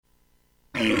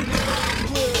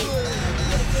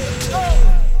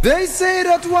They say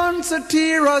that once a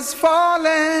tear has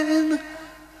fallen,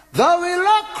 the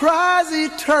willow cries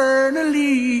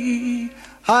eternally.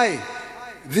 Hi,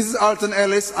 this is Alton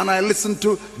Ellis and I listen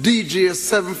to DJ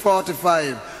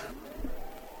 745.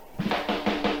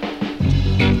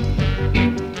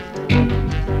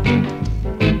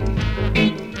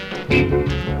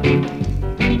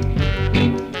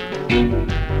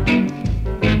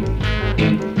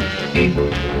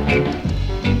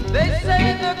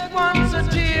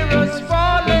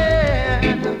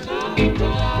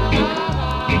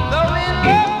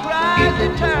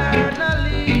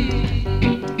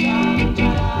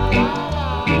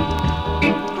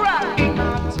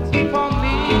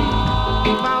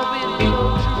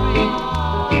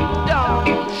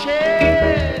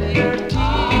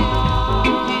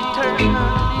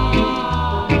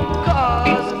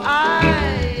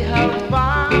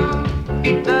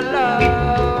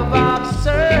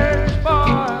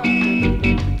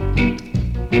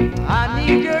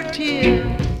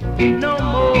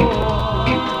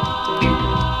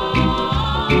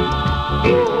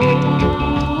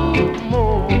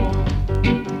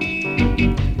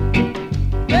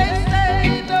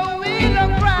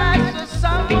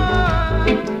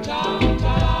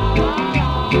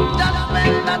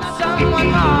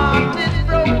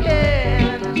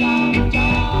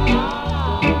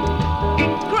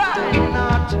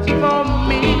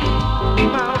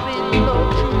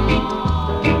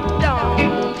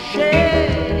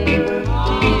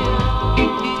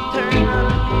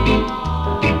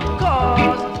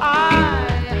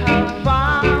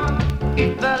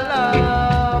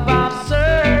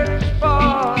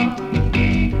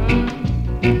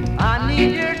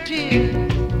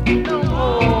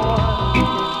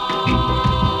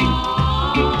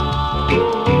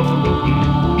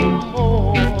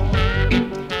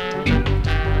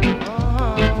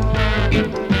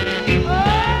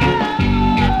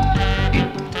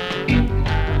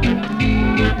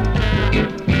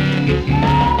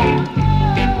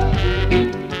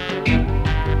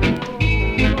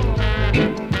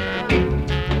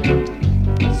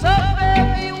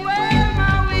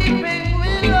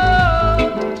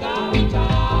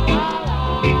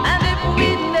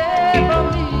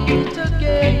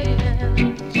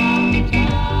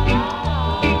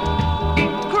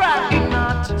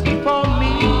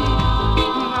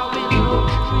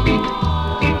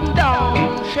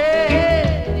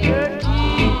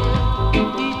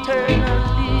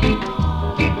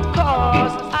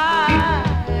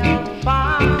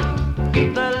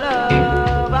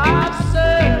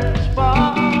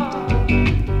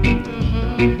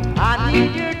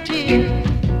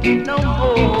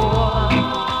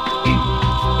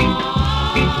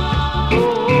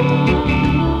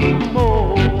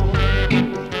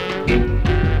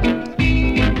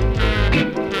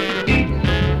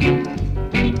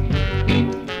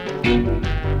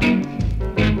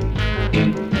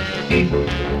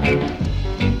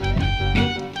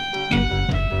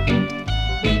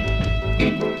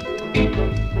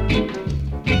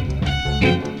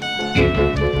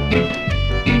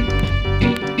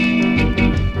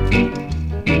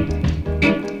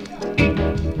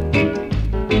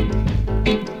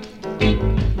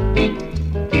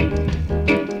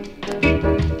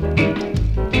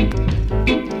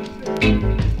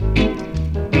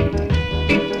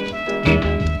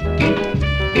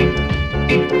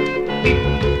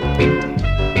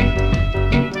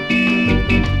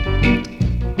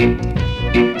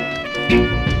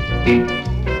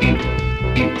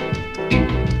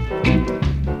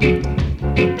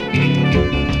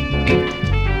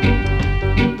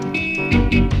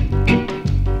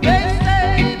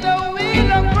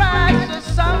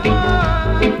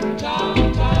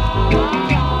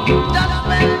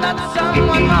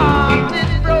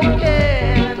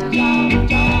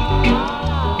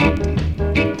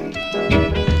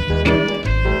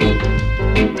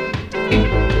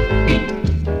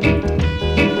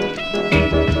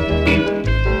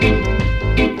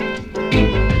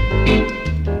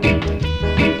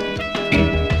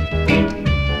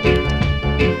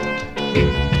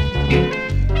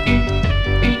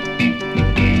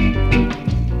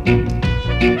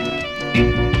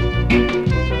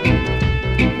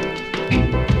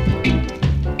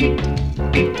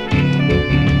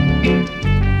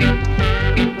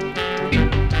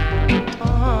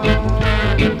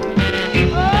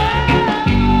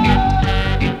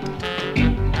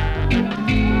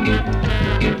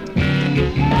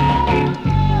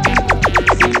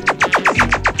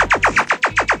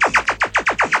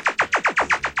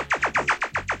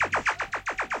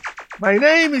 My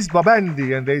name is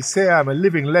Babandi and they say I'm a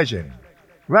living legend.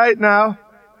 Right now,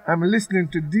 I'm listening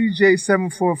to DJ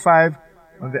 745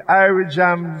 on the Irie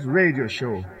Jamms Radio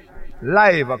Show,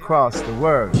 live across the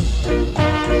world.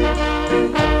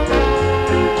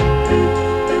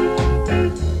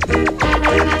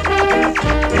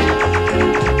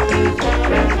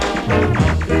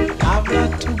 I've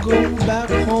got to go back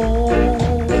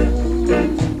home.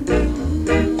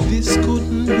 This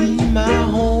couldn't be my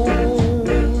home.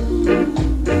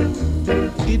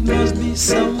 It must be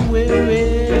somewhere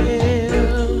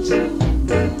else,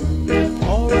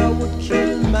 or I would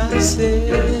kill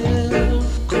myself.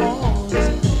 'Cause I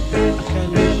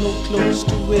can't get no clothes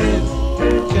to wear,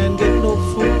 I can't get no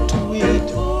food to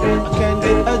eat, I can't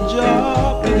get a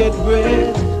job to get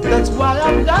bread. That's why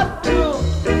I've got to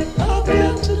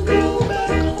go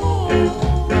back home.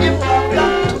 If I've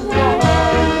got to walk,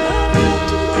 I've got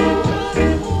to go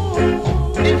back home.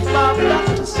 If I've got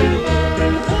to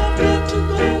swim, I've got to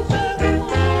go back home.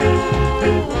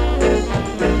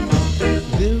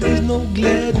 There is no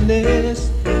gladness,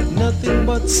 nothing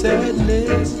but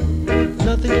sadness,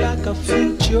 nothing like a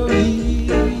future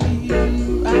here.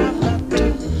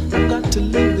 I've got to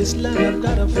leave this land, I've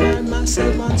got to find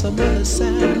myself on some other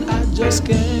sand. I just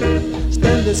can't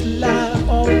stand this life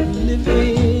of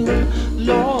living.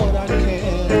 Lord, I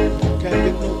can't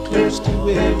get no clothes to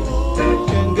wear,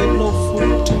 can't get no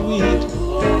food to eat,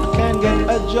 I can't get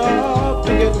a job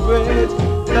to get bread.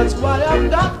 That's why I've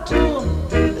got to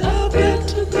go back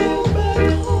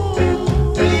home.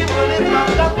 Even if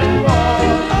I've got to walk,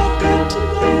 I've got to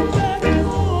go back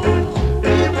home.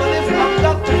 Even if I've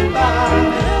got to fly,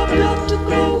 I've got to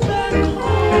go back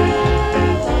home.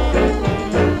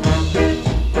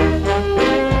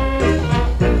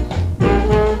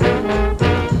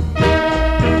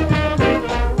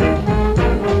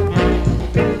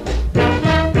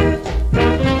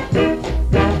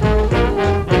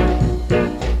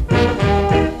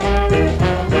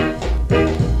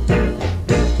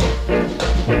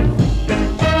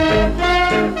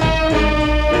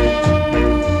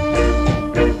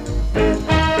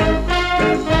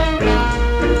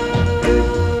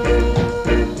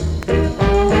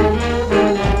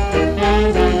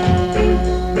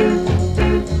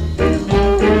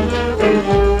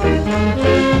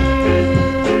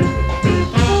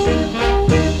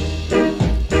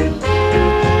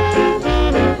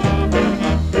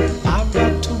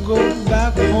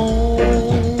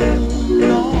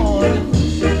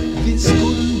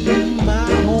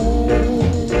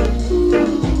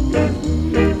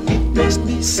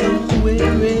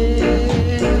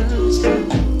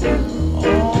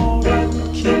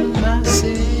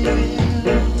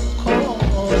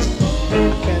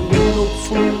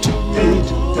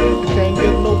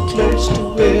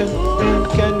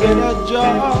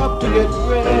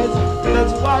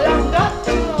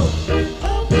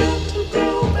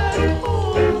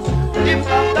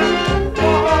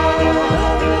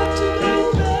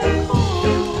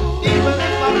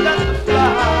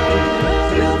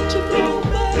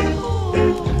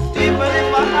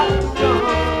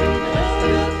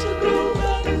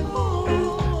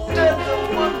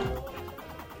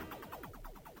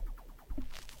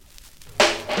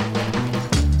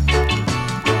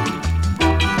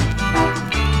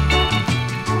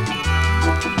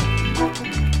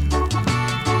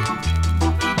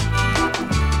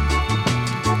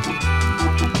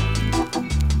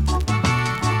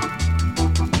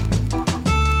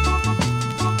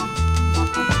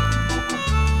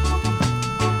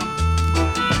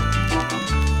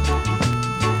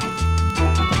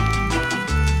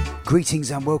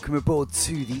 Greetings and welcome aboard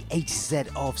to the A to Z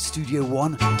of Studio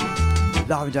One,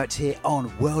 live and direct here on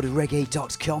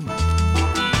worldofreggae.com.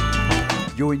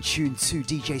 You're in tune to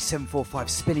DJ 745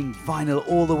 spinning vinyl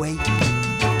all the way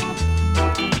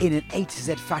in an A to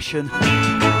Z fashion.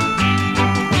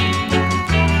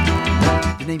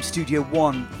 The name Studio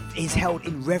One is held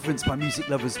in reverence by music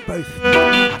lovers both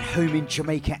at home in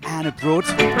Jamaica and abroad.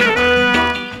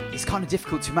 It's kind of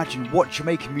difficult to imagine what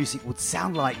Jamaican music would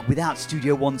sound like without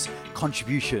Studio One's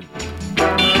contribution.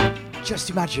 Just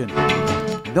imagine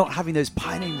not having those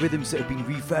pioneering rhythms that have been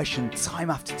reversioned time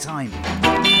after time.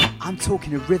 I'm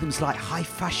talking of rhythms like high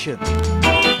fashion,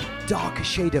 darker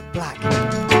shade of black,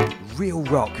 real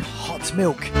rock, hot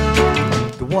milk.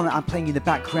 The one that I'm playing in the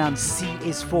background, C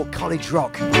is for college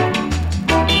rock.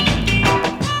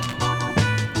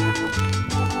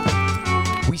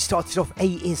 We started off A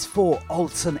is for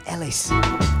Alton Ellis, a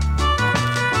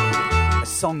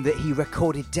song that he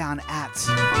recorded down at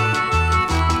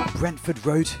Brentford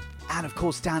Road and of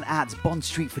course down at Bond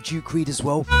Street for Duke Reid as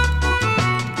well.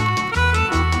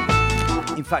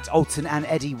 In fact, Alton and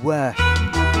Eddie were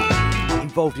in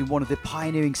involved in one of the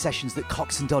pioneering sessions that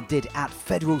Coxsone Dodd did at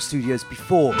Federal Studios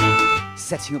before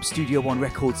setting up Studio One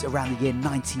Records around the year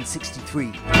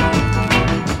 1963.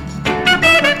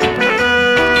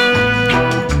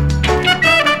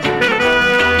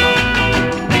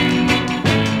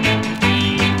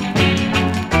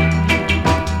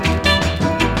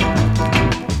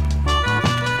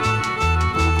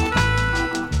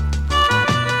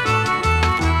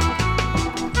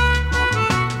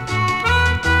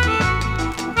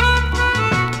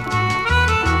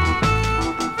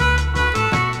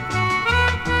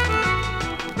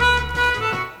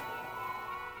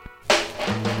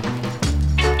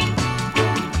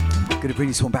 Bring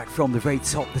this one back from the very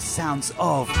top, the sounds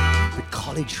of the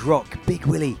college rock Big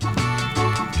Willie.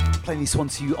 Playing this one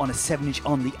to you on a 7-inch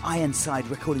on the Ironside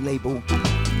recording label.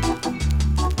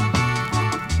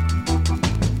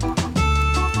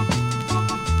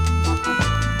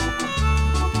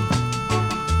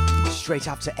 Straight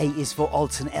after A is for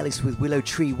Alton Ellis with Willow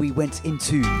Tree, we went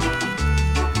into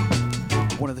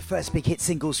one of the first big hit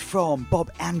singles from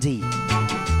Bob Andy,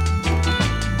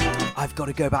 I've Got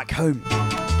to Go Back Home.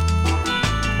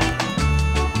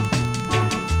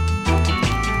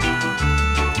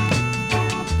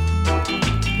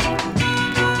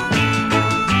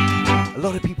 A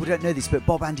lot of people don't know this, but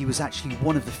Bob Andy was actually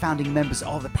one of the founding members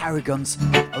of the Paragons,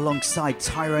 alongside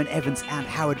Tyrone Evans and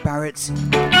Howard Barrett.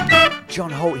 John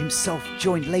Holt himself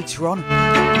joined later on.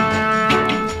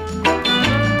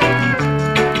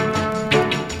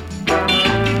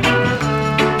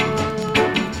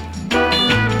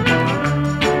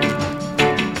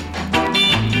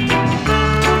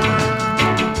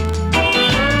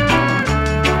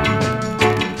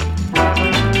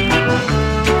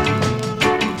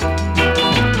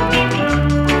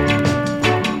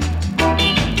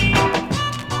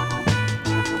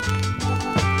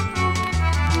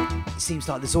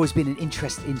 Like there's always been an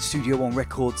interest in Studio One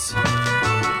Records.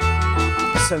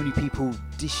 So many people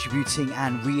distributing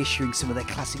and reissuing some of their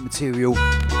classic material.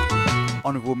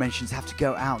 Honourable mentions have to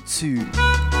go out to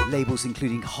labels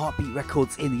including Heartbeat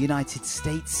Records in the United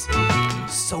States,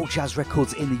 Soul Jazz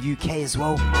Records in the UK as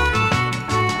well.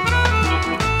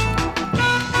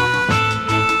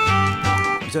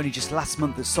 It was only just last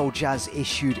month that Soul Jazz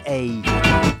issued a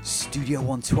Studio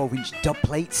One 12-inch dub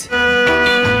plate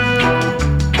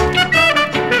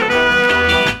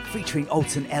featuring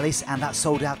Alton Ellis, and that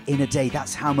sold out in a day.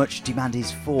 That's how much demand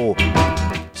is for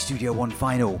Studio One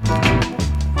vinyl.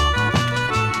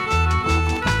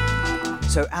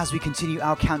 So as we continue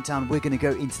our countdown, we're going to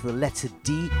go into the letter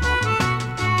D.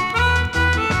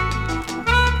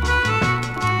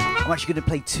 I'm actually going to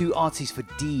play two artists for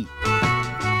D.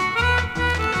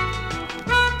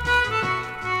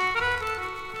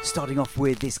 Starting off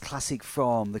with this classic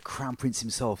from the Crown Prince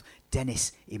himself,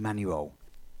 Dennis Emmanuel.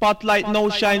 Spotlight now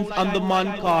shines on the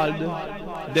man called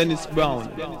Dennis Brown.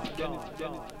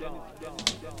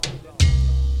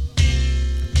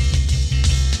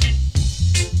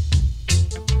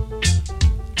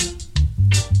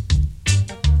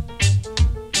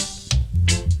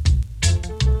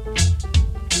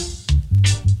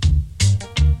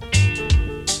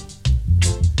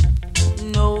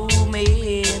 No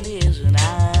man is an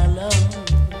island.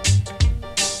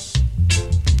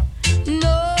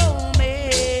 No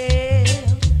man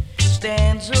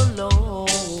stands alone.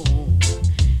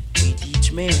 Treat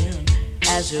each man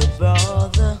as a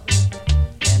brother,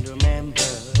 and remember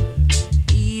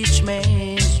each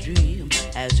man's dream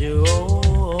as your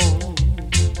own.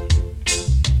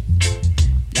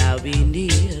 Now we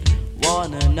need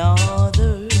one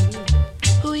another,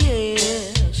 oh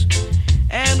yes,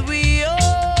 and we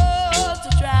ought to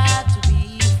try to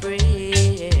be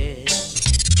friends.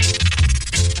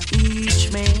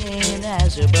 Each man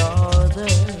has a brother,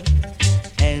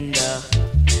 and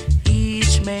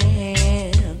each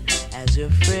man has a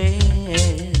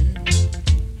friend.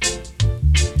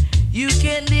 You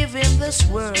can't live in this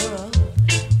world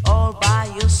all by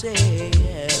yourself.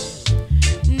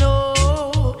 No,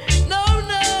 no,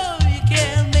 no, you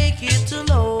can't make it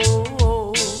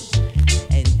alone.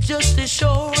 And just as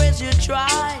sure as you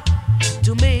try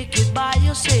to make it by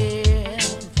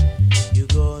yourself, you're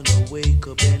gonna wake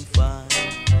up and find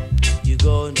you're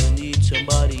gonna need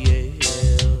somebody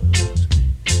else.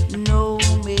 No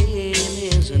man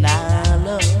is an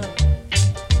island.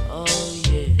 Oh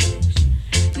yes.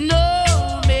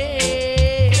 No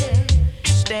man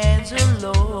stands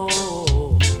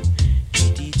alone.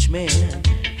 Treat each man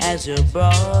as a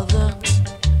brother,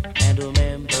 and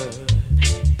remember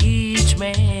each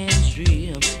man's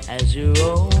dream as your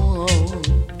own.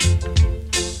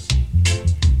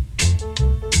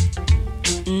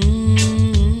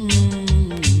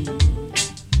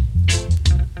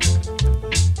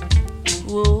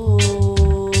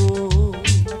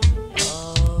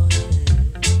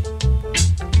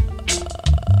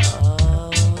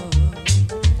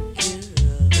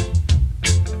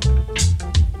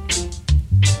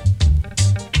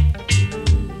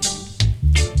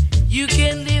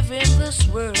 in this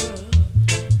world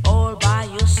all by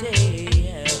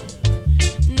yourself.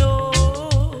 No,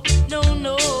 no,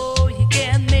 no, you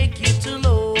can't make it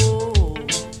alone.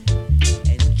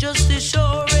 And just as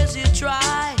sure as you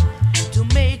try to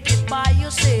make it by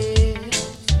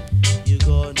yourself, you're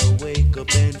gonna wake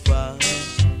up and find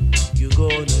you're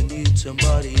gonna need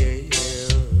somebody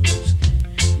else.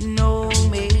 No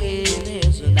man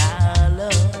is an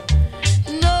island.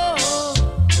 No,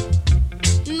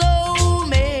 no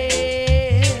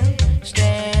man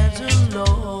stands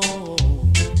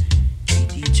alone.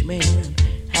 And each man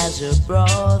has a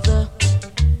brother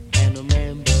and a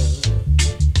member.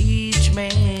 Each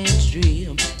man's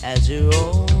dream has their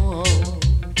own.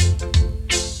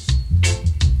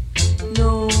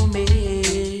 No man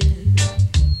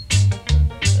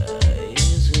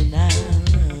is an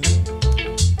island.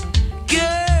 Girl,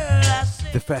 I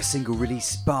say The first single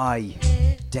released by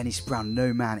Dennis Brown,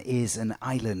 No Man Is an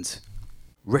Island.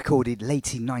 Recorded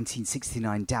late in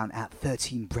 1969 down at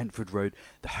 13 Brentford Road,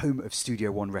 the home of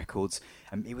Studio One Records.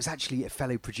 It was actually a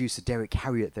fellow producer, Derek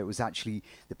Harriott, that was actually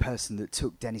the person that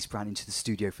took Dennis Brown into the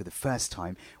studio for the first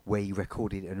time, where he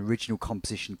recorded an original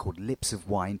composition called Lips of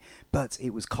Wine. But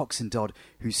it was Coxsone Dodd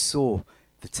who saw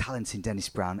the talent in Dennis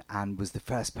Brown and was the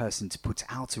first person to put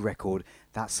out a record,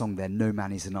 that song there, No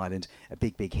Man Is an Island, a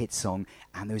big hit song.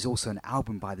 And there is also an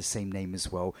album by the same name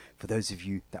as well, for those of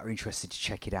you that are interested to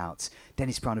check it out.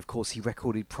 Dennis Brown, of course, he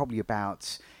recorded probably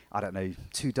about, I don't know,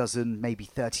 24, maybe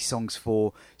 30 songs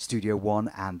for Studio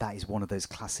One, and that is one of those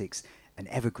classics, an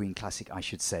evergreen classic, I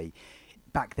should say.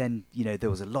 Back then, you know, there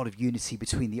was a lot of unity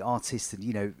between the artists and,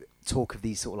 you know, talk of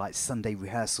these sort of like Sunday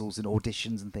rehearsals and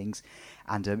auditions and things.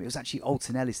 And it was actually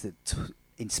Alton Ellis that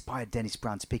inspired Dennis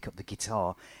Brown to pick up the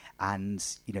guitar and,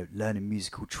 you know, learn a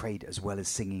musical trade as well as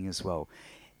singing as well.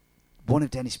 One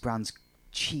of Dennis Brown's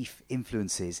chief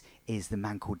influences is the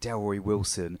man called Delroy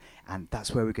Wilson, and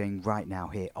that's where we're going right now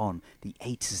here on the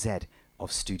A to Z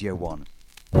of Studio One.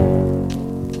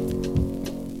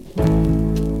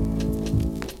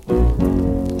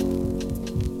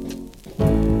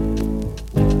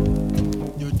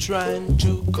 You're trying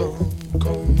to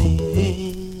conquer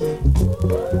me.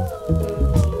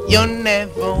 You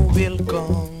never will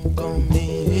conquer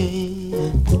me.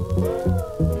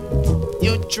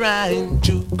 You're trying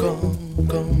to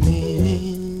conquer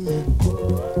me.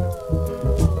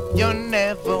 You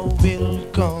never will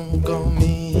conquer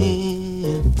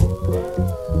me.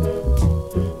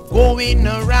 Going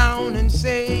around and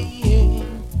saying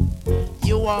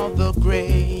you are the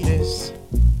greatest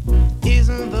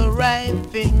isn't the right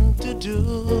thing to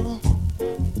do.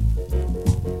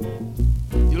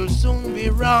 You'll soon be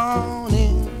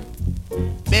running,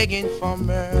 begging for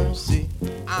mercy.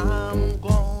 I'm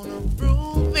gonna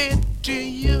prove it to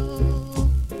you.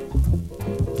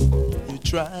 You're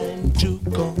trying to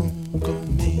conquer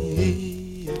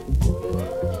me.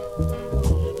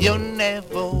 You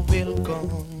never will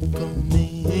conquer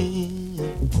me.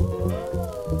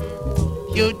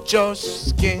 You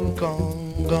just can't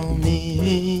conquer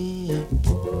me.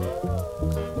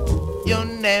 You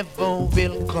never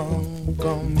will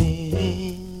conquer me.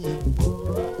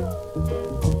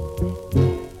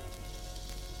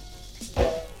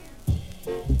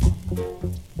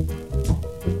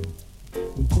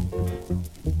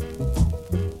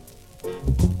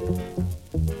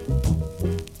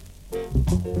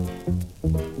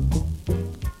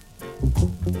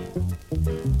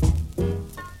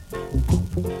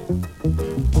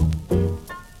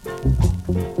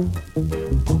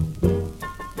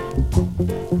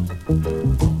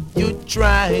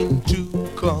 Trying to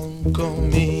conquer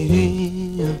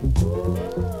me.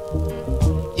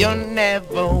 You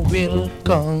never will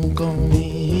conquer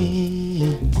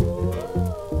me.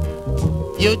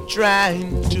 You're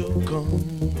trying to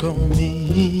conquer me.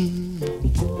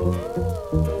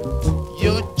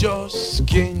 You just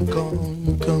can't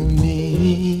conquer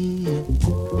me.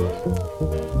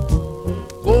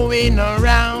 Going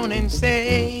around and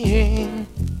saying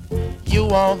you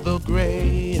are the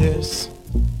greatest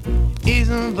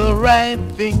isn't the right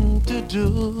thing to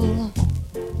do.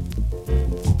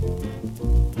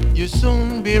 You'll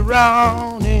soon be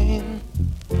running,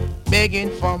 begging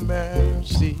for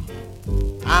mercy.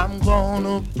 I'm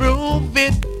gonna prove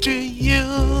it to you.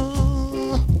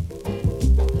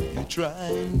 You're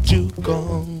trying to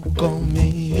conquer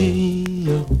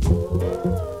me.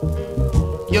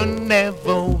 You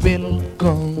never will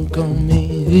conquer me.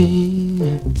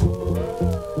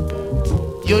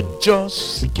 You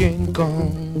just can't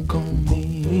conquer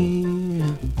me.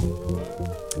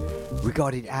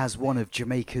 Regarded as one of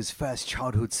Jamaica's first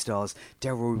childhood stars,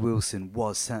 Delroy Wilson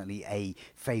was certainly a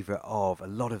favourite of a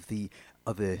lot of the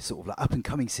other sort of like up and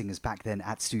coming singers back then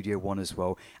at Studio One as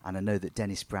well. And I know that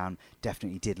Dennis Brown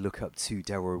definitely did look up to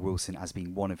Delroy Wilson as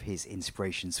being one of his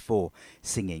inspirations for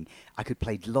singing. I could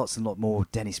play lots and lot more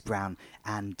Dennis Brown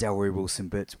and Delroy Wilson,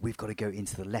 but we've got to go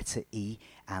into the letter E,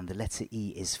 and the letter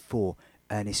E is for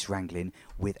Ernest Ranglin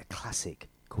with a classic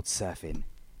called Surfin'.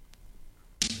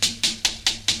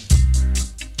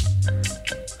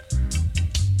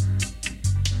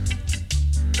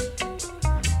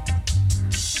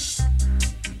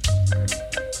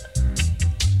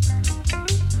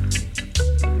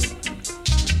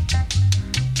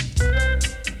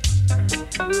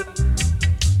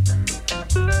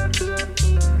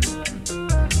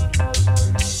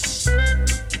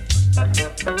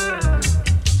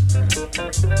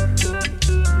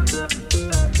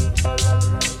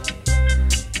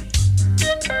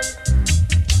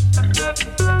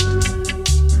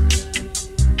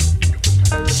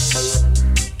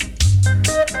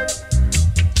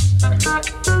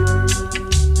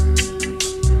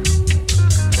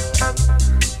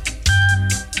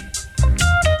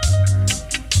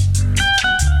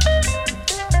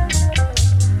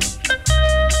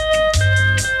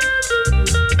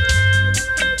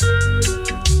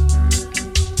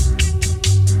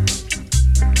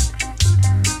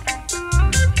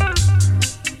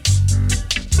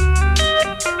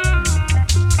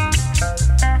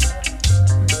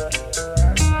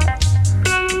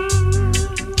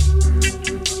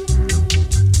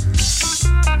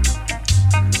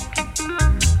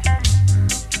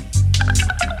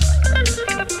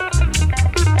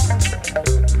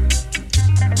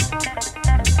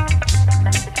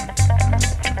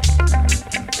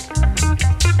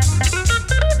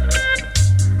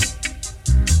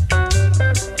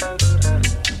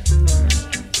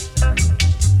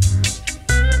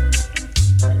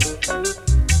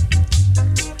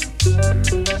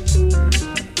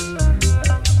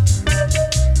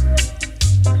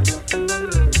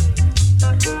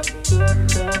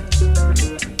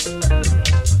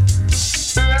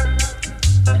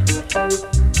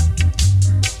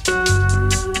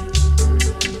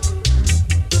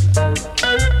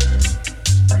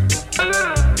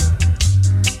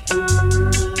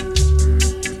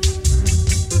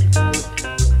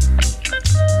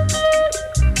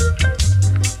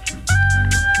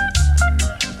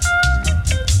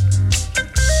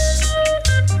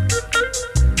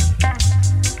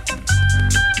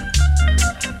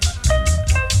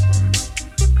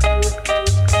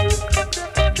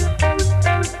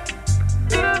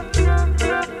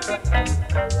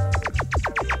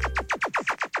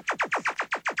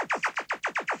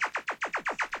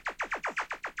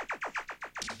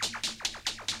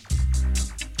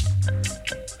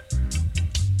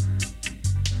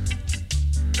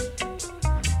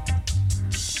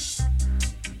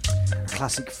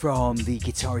 Classic from the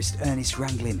guitarist Ernest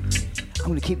Ranglin. I'm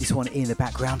going to keep this one in the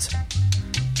background.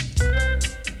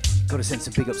 Got to send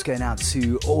some big ups going out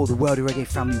to all the World of Reggae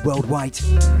family worldwide.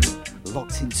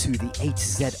 Locked into the A to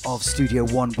Z of Studio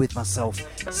One with myself,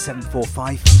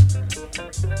 745.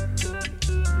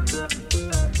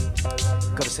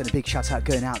 Got to send a big shout out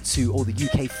going out to all the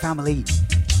UK family.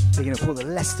 Picking up all the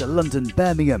Leicester, London,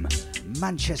 Birmingham,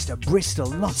 Manchester, Bristol,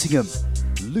 Nottingham,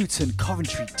 Luton,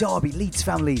 Coventry, Derby, Leeds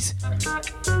families.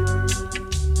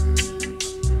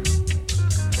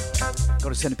 Got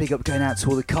to send a big up going out to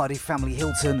all the Cardiff family,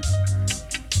 Hilton.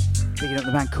 Picking up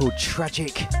the man called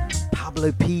Tragic,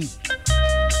 Pablo P.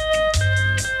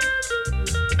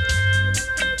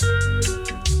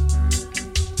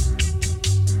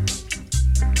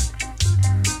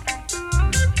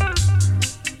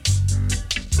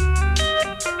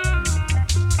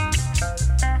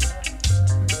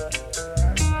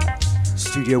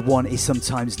 Studio One is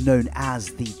sometimes known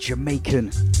as the Jamaican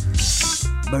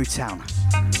Motown.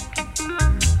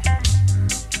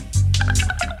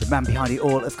 The man behind it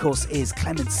all, of course, is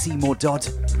Clement Seymour Dodd.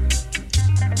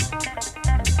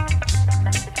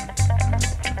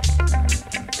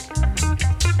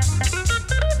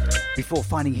 Before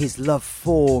finding his love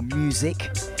for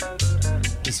music,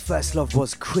 his first love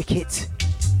was cricket.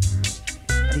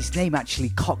 And his name actually,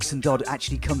 Coxsone Dodd,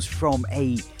 actually comes from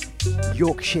a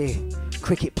Yorkshire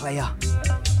cricket player,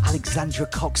 Alexandra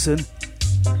Coxsone.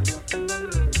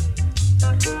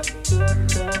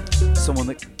 Someone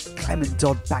that Clement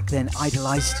Dodd back then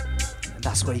idolised, and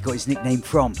that's where he got his nickname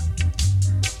from.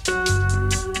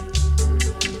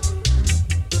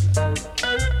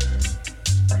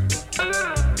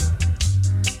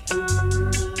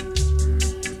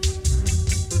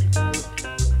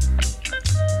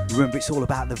 Remember, it's all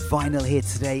about the vinyl here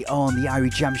today on the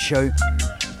Irie Jamms Show.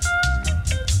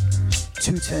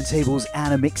 2 turntables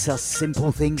and a mixer,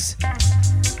 simple things.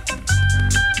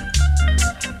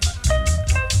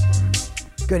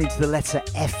 going into the letter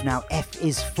F now. F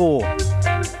is for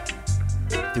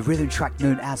the rhythm track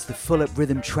known as the Full Up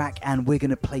Rhythm Track, and we're going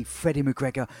to play Freddie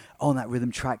McGregor on that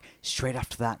rhythm track. Straight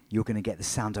after that, you're going to get the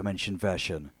Sound Dimension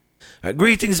version.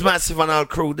 Greetings, Massive and all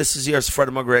crew. This is yours,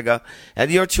 Freddie McGregor, and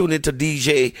you're tuned into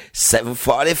DJ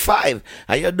 745.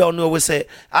 And you don't know, we say,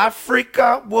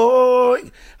 Africa, boy,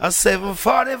 a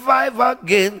 745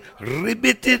 again.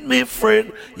 Repeat it, me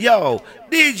friend. Yo,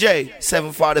 DJ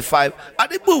 745,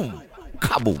 and the boom,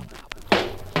 kaboom.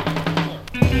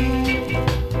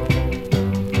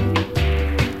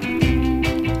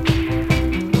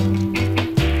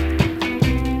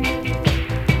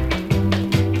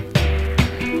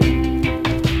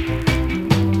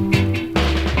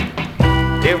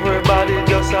 Everybody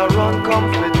just a run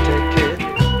comfort take it,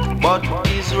 but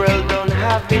Israel don't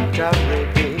have it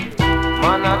already.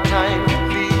 Man a time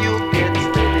for you get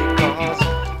steady, cause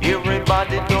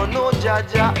everybody don't know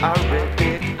Jaja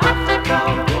already. Africa,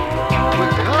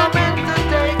 we're coming to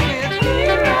take it.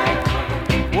 Here I come.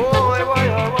 Whoa, whoa,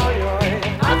 whoa, whoa.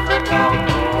 Africa,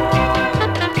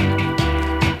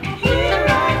 here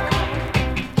I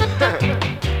come.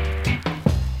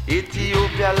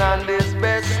 Ethiopia land is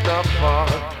best of all.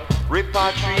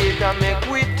 Repatriate and make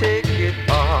we take it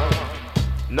all.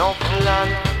 No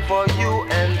land for you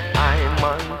and I,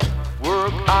 man.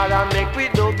 Work hard and make we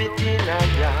do it in a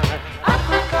yard.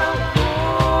 Africa,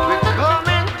 we're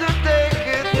coming to take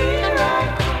it. Here I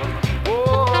come.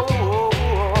 Whoa, whoa,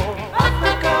 whoa.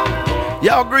 Africa.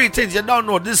 Yo, greetings. You don't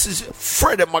know, this is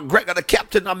Freddie McGregor, the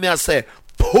captain, and me I say,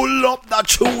 pull up that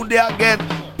tune there again.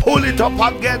 Pull it up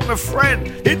again, my friend.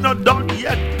 It's not done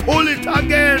yet. Pull it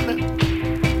again.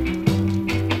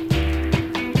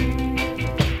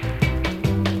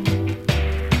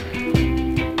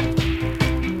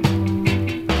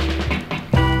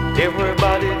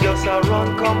 Everybody just a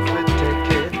run comfort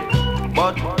take it,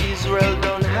 but Israel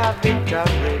don't have it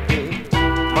already.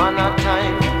 Man a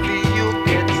time for you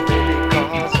get steady,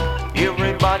 cause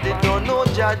everybody don't know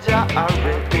Jaja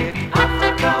already.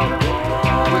 Africa,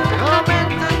 we're coming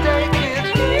to take it.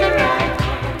 Here I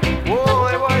come. Whoa,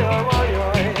 whoa, whoa,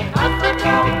 whoa.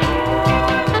 Africa,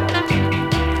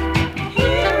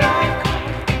 here I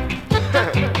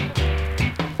come.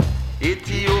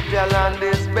 Ethiopia land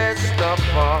is best of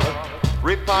all.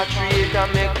 Repatriate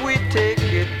and make we take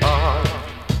it all.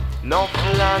 No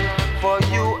plan for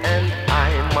you and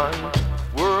I, man.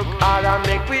 Work hard and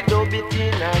make we do it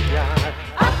in a yard.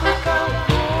 Africa,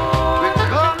 we're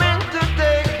coming to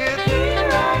take it. Here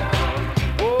I come.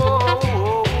 Whoa,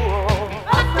 whoa, whoa.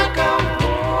 Africa,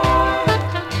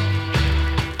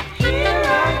 here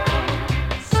I come.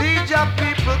 See your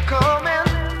people coming.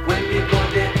 When we go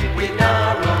there, we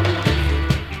not run with it.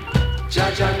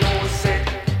 Jaja knows say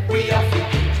we are fit.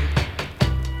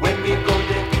 When we go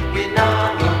there, we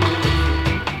not run with it.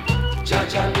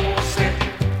 Jaja knows say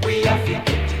we are fit.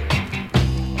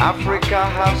 Africa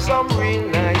have some real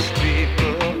nice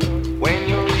people. When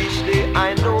you reach there,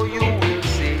 I know you will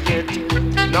see it.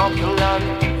 No plan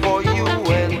for you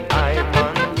and I,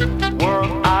 man.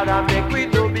 Work hard and make we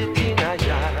do it in a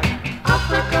yard.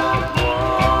 Africa,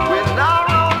 we now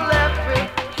run left it.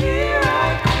 Here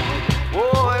I come.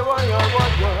 Boy, boy,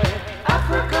 boy, boy.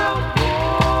 Africa,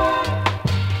 boy.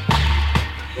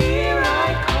 Here I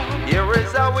come. Here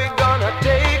is how we gonna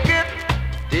take it.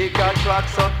 Take our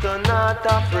tracks up to North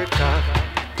Africa.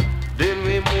 Then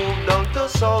we move down to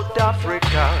South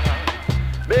Africa.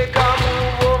 Make a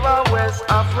move over West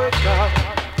Africa.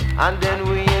 And then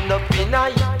we end up in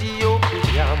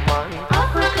Ethiopia, man.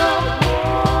 Africa,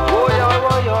 oh yeah,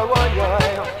 oh yeah, oh yeah.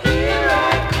 Here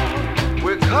I come.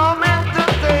 We're coming to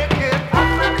take it.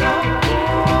 Africa,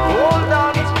 hold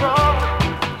on strong.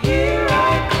 Here I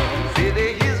come. See the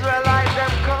Israelites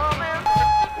them coming.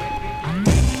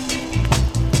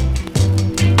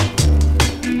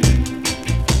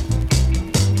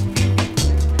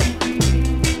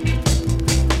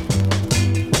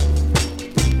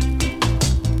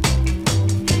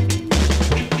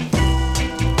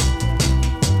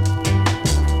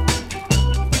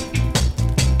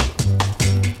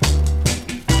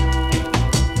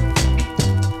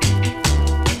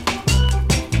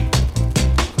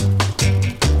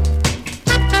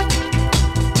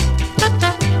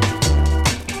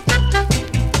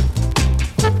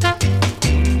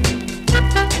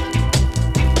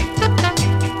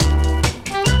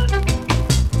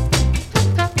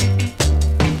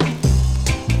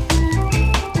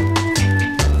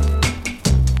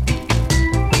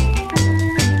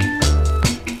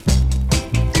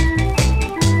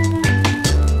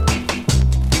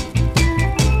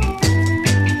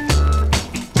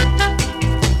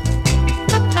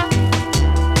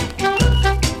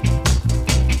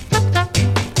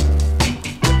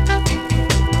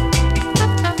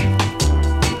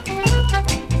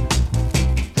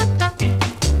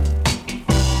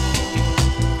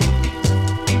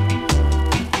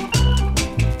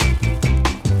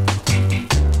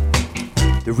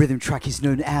 rhythm track is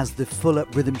known as the Full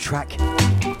Up Rhythm track,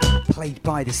 played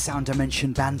by the Sound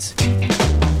Dimension Band.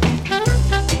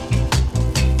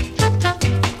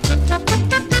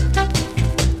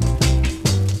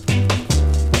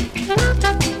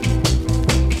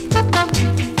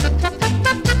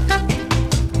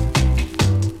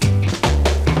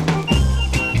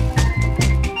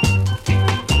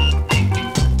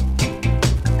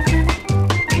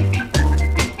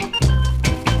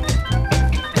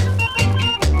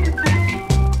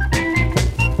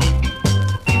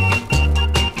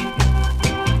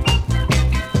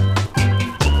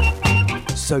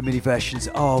 So many versions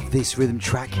of this rhythm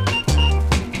track.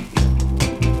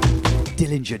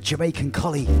 Dillinger, Jamaican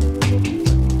Collie,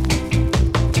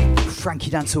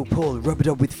 Frankie Dancehall Paul, Rubber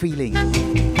Dub with Feeling,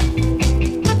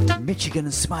 Michigan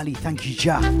and Smiley, Thank You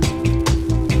Ja,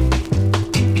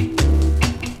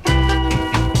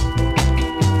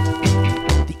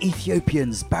 the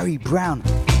Ethiopians, Barry Brown,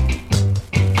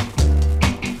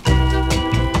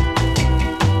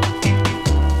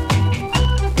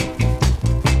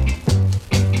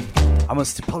 I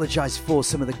must apologise for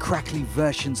some of the crackly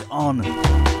versions on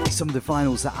some of the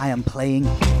vinyls that I am playing.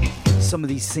 Some of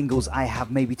these singles I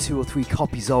have maybe 2 or 3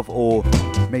 copies of, or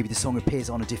maybe the song appears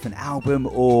on a different album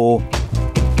or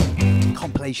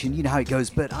compilation, you know how it goes,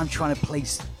 but I'm trying to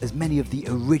place as many of the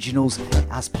originals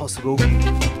as possible.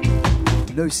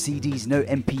 No CDs, no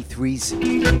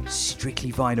MP3s,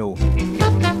 strictly vinyl.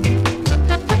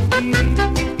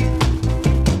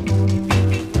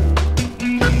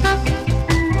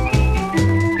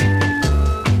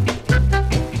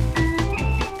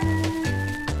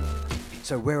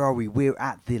 So where are we? We're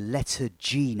at the letter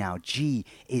G now. G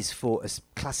is for a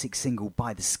classic single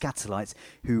by the Scatterlights,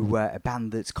 who were a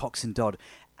band that Coxsone Dodd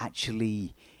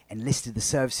actually enlisted the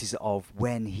services of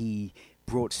when he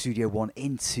brought Studio One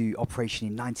into operation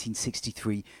in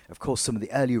 1963. Of course, some of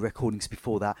the earlier recordings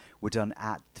before that were done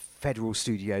at Federal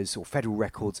Studios or Federal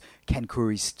Records, Ken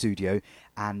Curry's studio.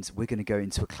 And we're going to go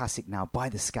into a classic now by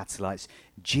the Scatterlights.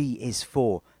 G is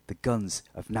for the Guns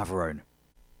of Navarone.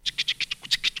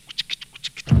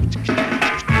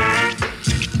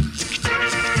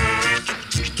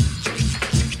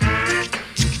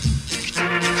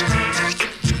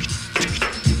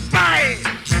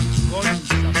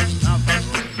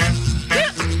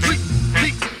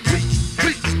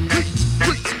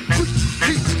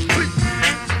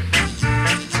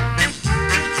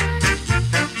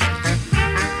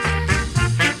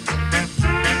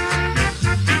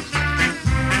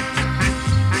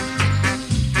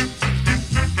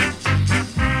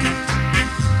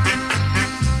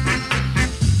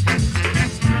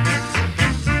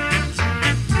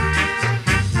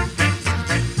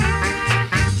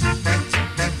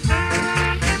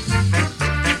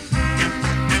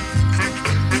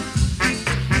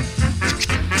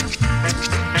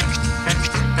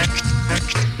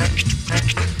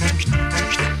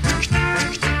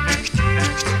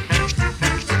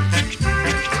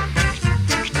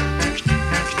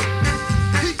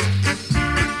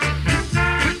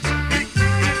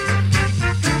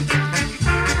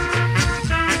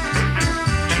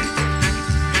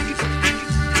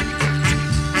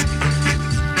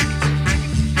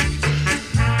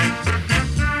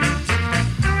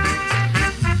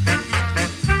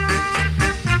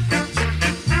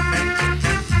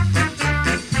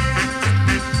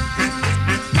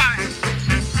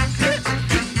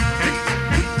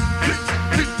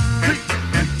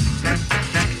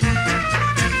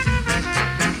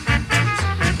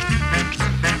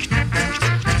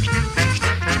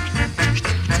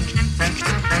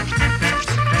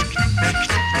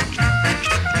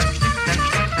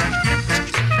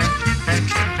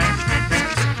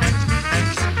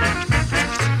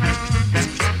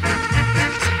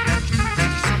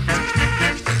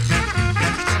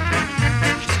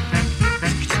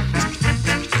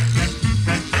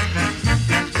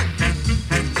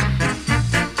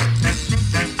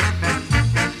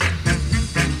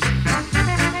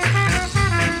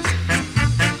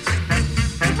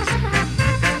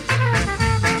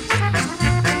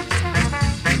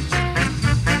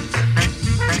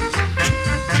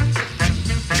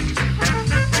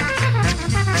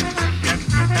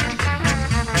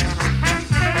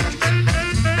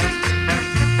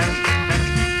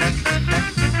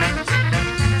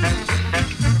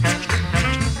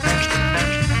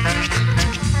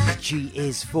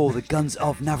 For the Guns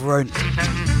of Navarone.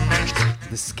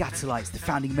 The Scatterlights, the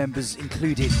founding members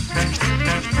included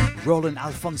Roland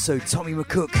Alfonso, Tommy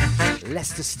McCook,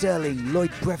 Lester Sterling,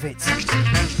 Lloyd Brevitt,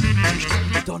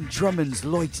 Don Drummonds,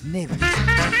 Lloyd Knibb,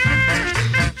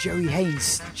 Jerry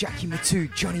Haynes, Jackie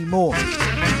Matu, Johnny Moore,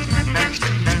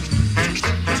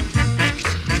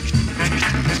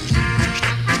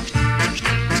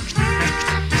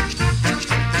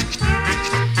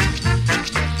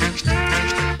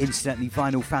 Incidentally,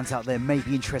 vinyl fans out there may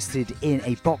be interested in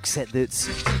a box set that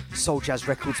Soul Jazz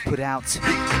Records put out.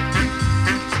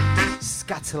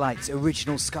 Scatterlight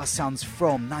original ska sounds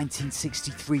from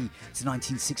 1963 to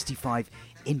 1965,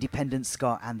 independent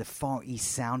ska and the Far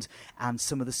East sound, and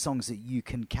some of the songs that you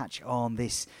can catch on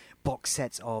this box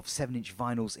set of 7-inch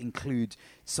vinyls include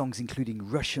songs including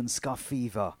Russian Ska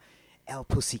Fever, El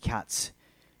Pussycat,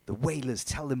 The Wailers,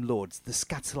 Tell Them Lords, The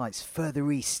Scatterlights,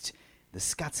 Further East, The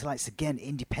Scatterlights again,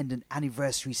 independent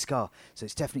anniversary ska. So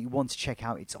it's definitely one to check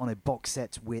out. It's on a box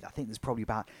set with, I think there's probably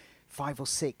about 5 or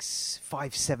 6,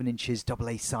 7 inches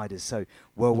AA siders, so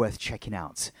well worth checking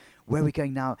out. Where we're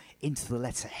going now into the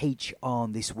letter H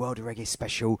on this World of Reggae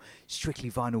special, strictly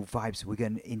vinyl vibes. We're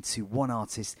going into one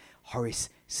artist, Horace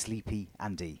Sleepy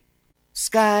Andy.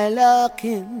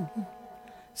 Skylarking,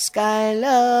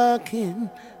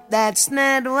 skylarking, that's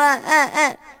not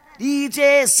what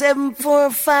DJ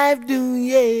 745 do,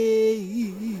 yeah.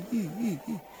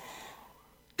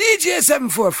 DJ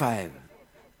 745,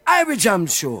 Irie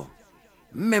Jamms Show.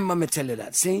 Remember me tell you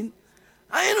that, see?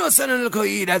 I know son look how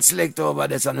you that select over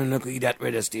there, son look how you that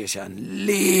radio station.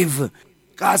 Leave.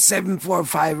 Cause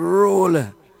 745 roll.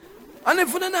 And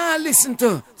if you don't listen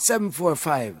to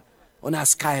 745 on a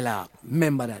Skylark,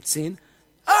 remember that, see?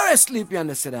 Or sleep, you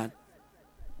understand that?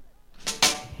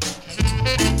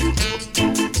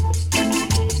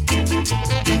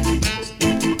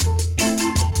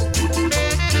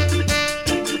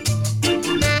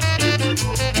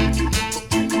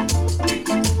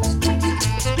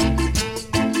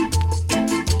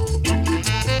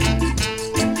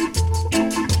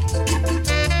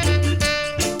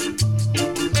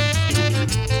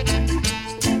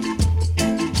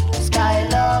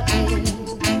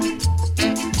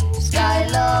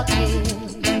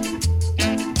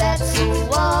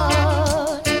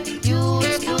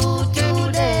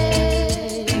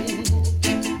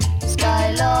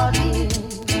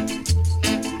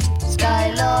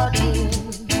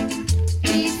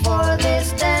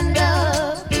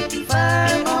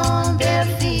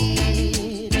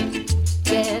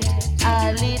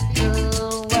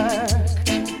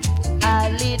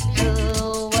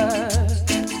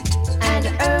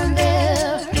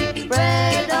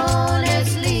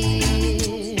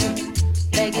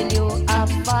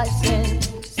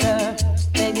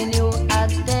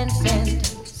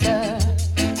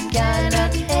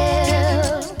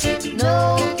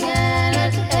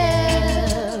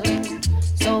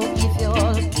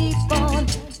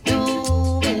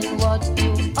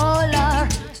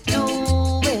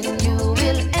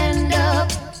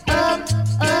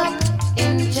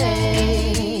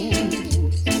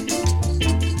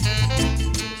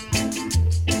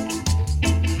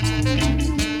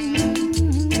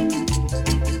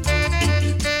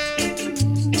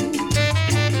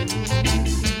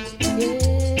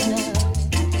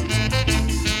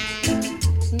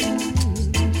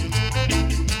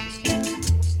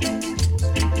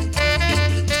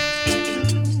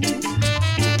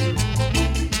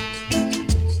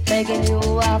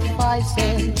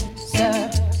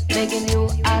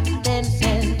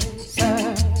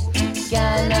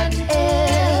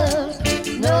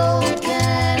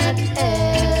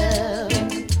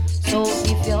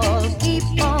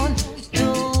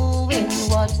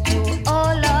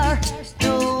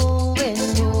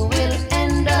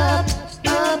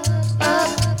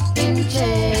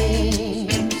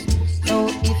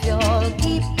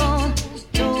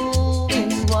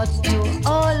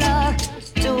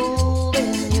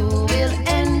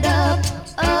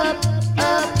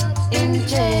 In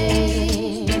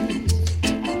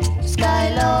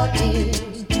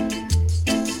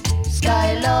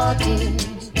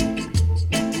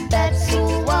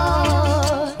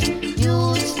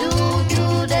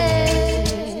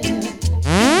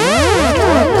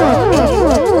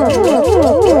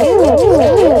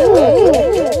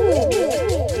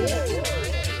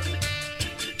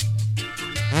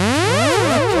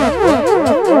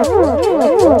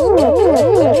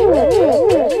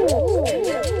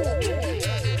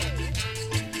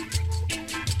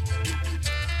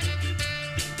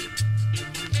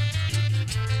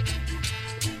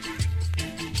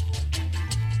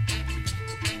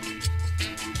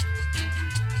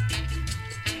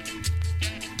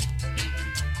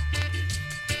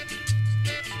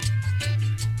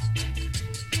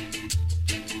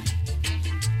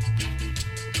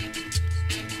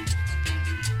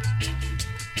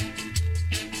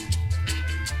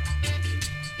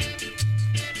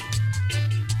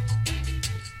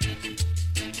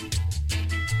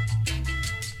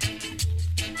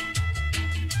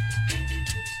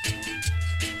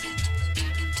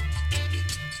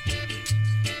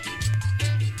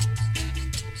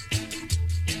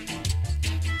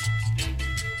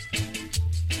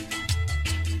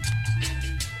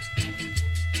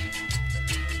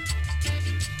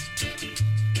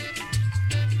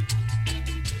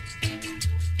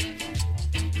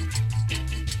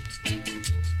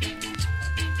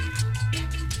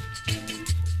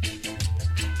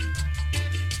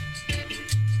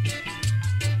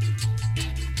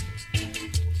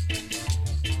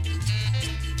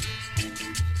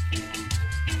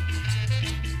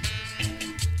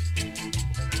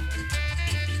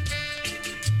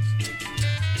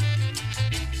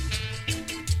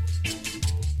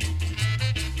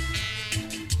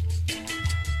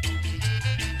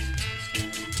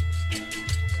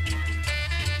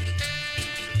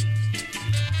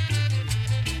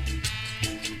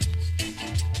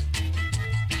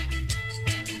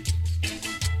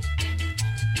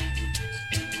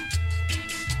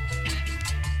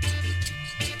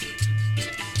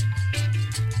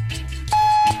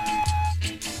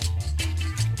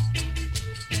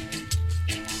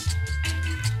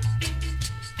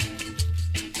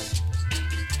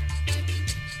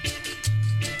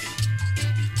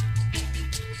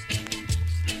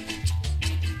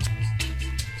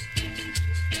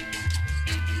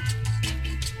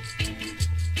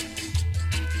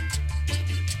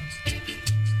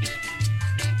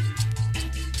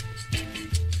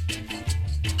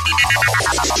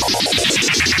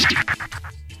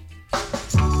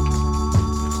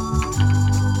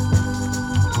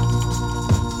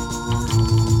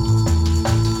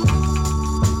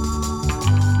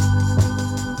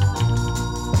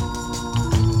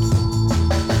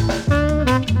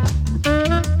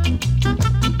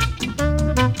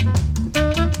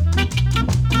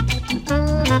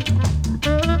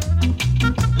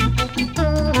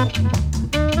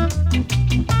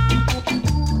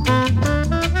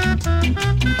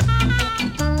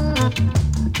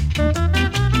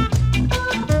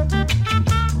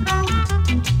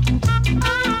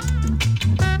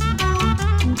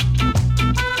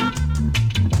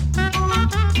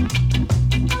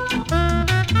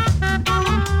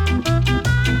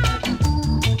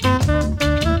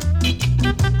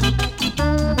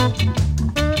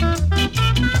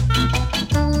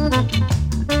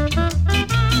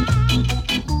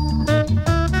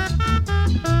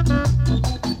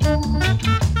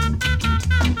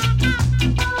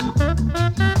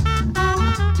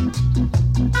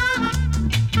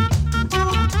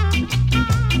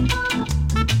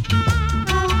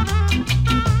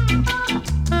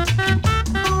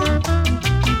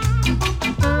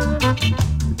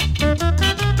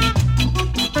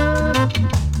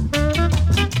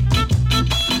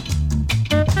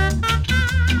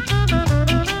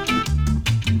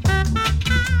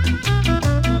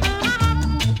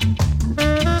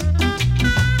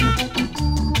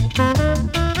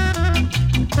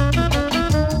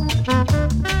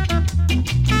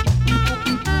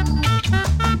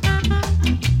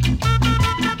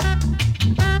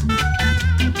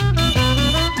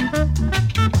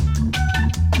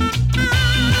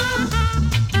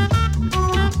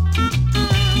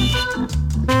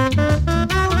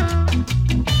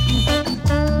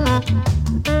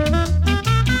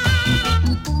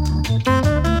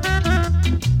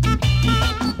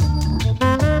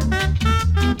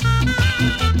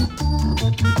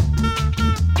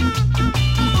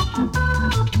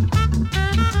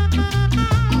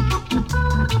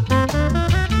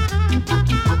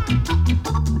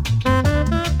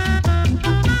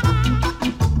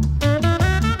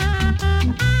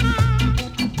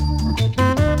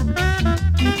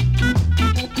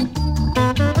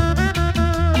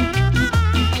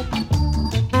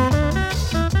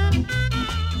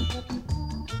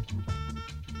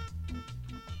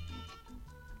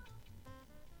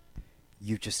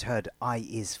You just heard I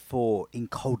Is For in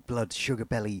Cold Blood, Sugar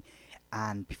Belly,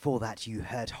 and before that you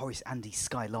heard Horace Andy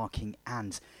Skylarking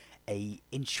and a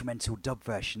instrumental dub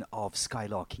version of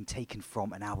Skylarking taken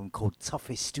from an album called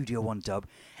Toughest Studio One Dub,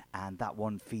 and that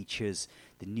one features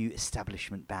the New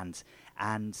Establishment Band.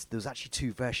 And there was actually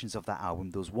two versions of that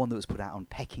album. There was one that was put out on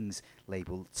Pecking's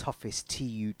label, Toughest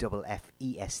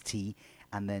TUFFEST,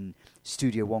 and then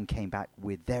Studio One came back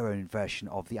with their own version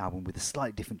of the album with a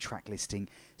slightly different track listing,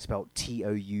 spelled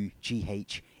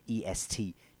TOUGHEST.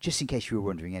 Just in case you were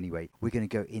wondering anyway, we're going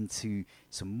to go into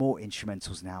some more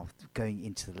instrumentals now, going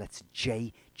into the letter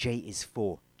J. J is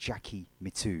for Jackie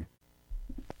Mitu.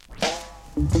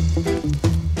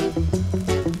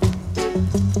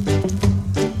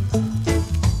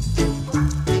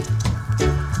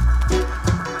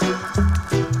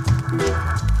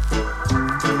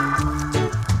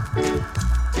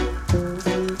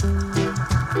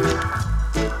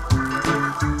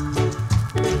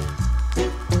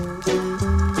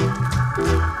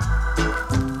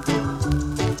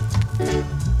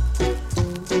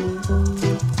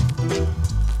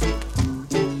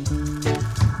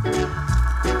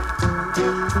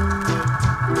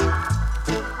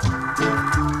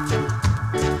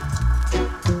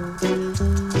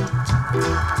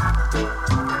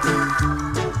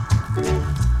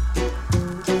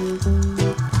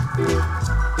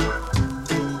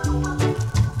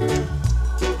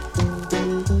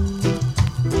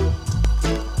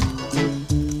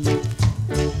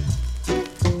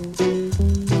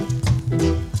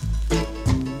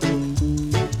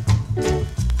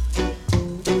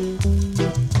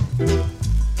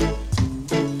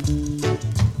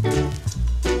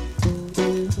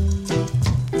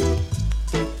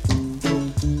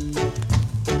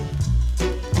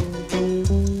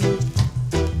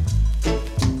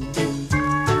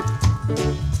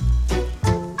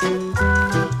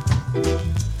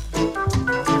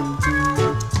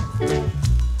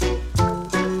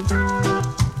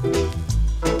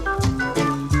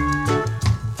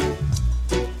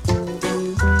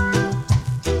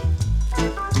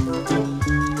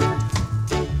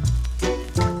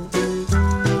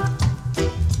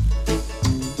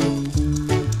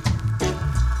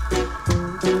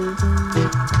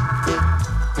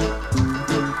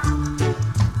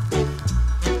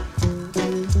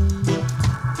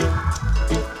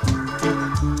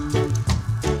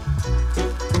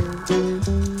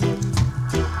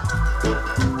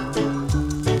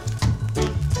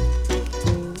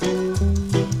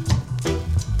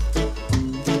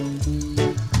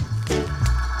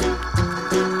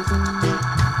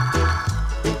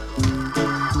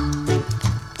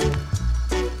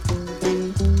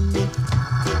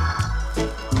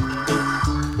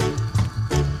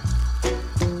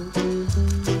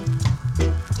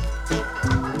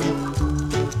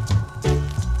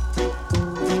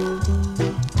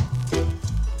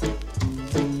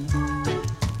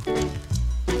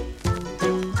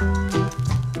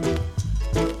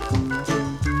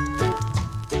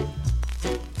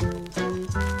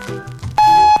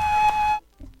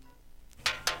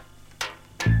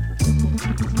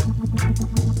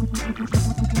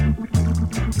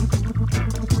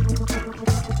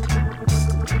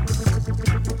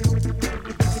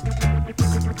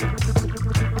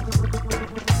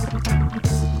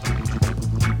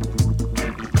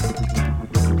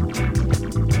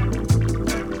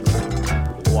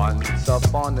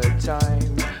 upon a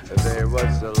time there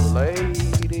was a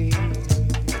lady.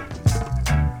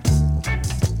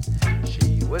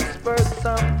 She whispered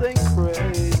something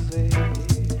crazy,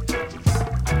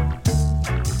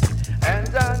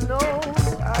 and I know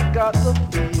I got the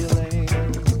feeling,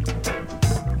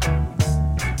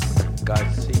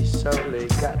 'cause she surely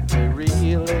got me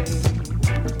reeling.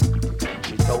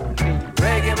 She told me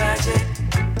reggae magic,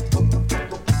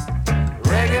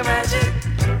 reggae magic,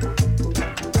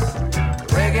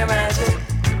 reggae magic,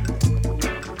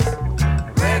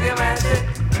 reggae magic,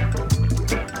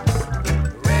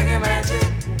 reggae magic,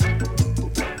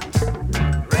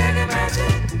 reggae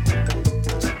magic,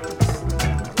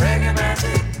 reggae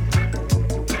magic,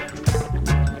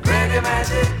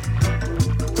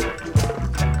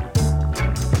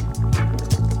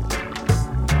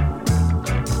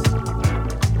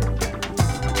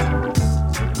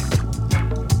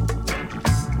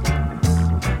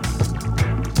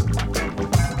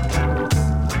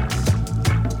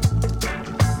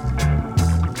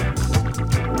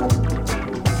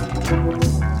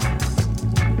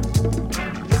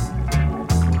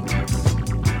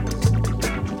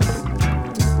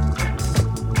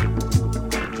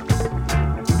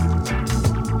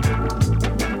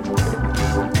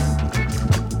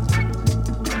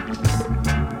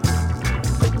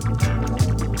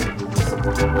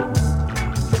 Once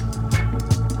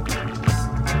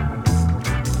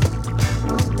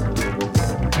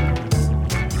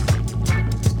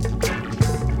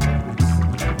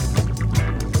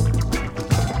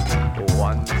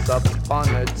upon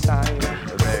a time,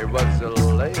 there was a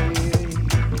lady.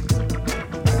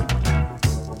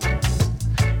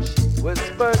 She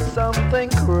whispered something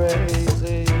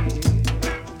crazy,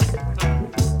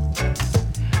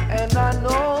 and I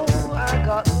know I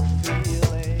got the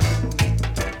feeling,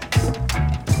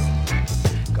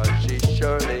 'cause she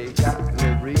surely got me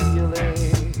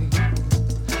reeling.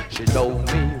 She told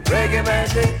me reggae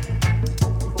magic,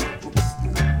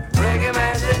 reggae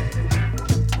magic,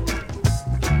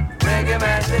 reggae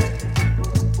magic,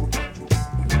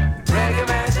 reggae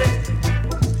magic.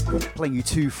 Playing you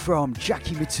two from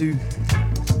Jackie Mittoo.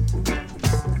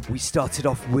 We started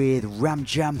off with Ram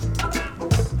Jam,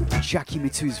 Jackie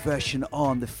Mittoo's version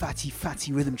on the Fatty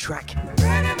Fatty rhythm track.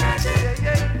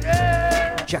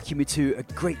 Jackie Mittoo, a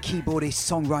great keyboardist,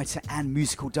 songwriter and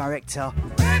musical director.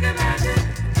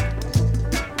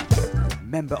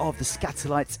 Member of the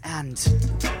Scatterlights and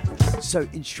so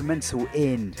instrumental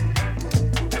in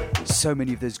so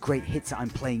many of those great hits that I'm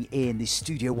playing in this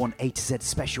Studio One A to Z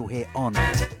special here on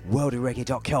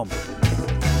worldofreggae.com.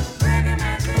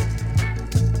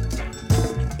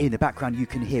 In the background you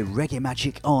can hear Reggae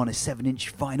Magic on a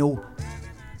 7-inch vinyl.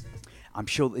 I'm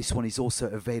sure that this one is also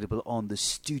available on the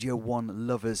Studio One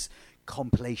Lovers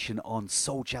compilation on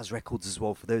Soul Jazz Records as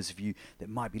well, for those of you that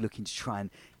might be looking to try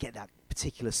and get that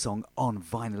particular song on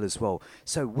vinyl as well.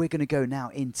 So we're going to go now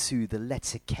into the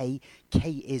letter K.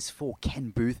 K is for Ken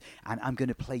Booth, and I'm going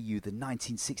to play you the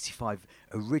 1965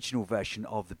 original version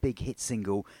of the big hit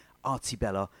single Artie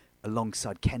Bella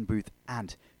alongside Ken Booth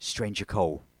and Stranger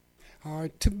Cole.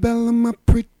 Artibella, my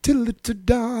pretty little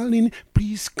darling,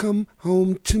 please come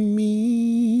home to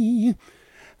me.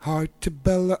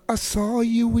 Artibella, I saw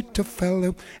you with a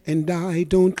fella, and I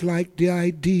don't like the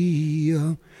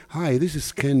idea. Hi, this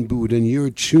is Ken Booth, and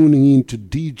you're tuning in to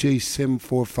DJ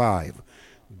 745.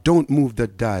 Don't move the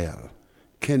dial.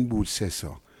 Ken Booth says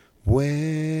so. Well...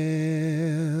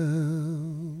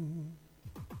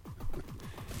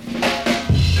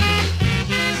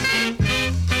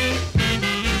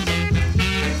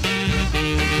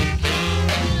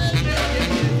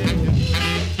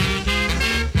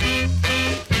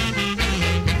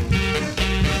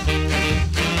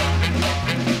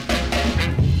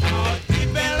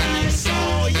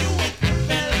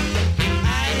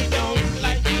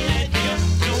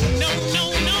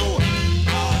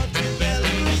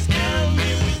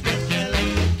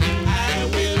 I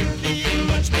will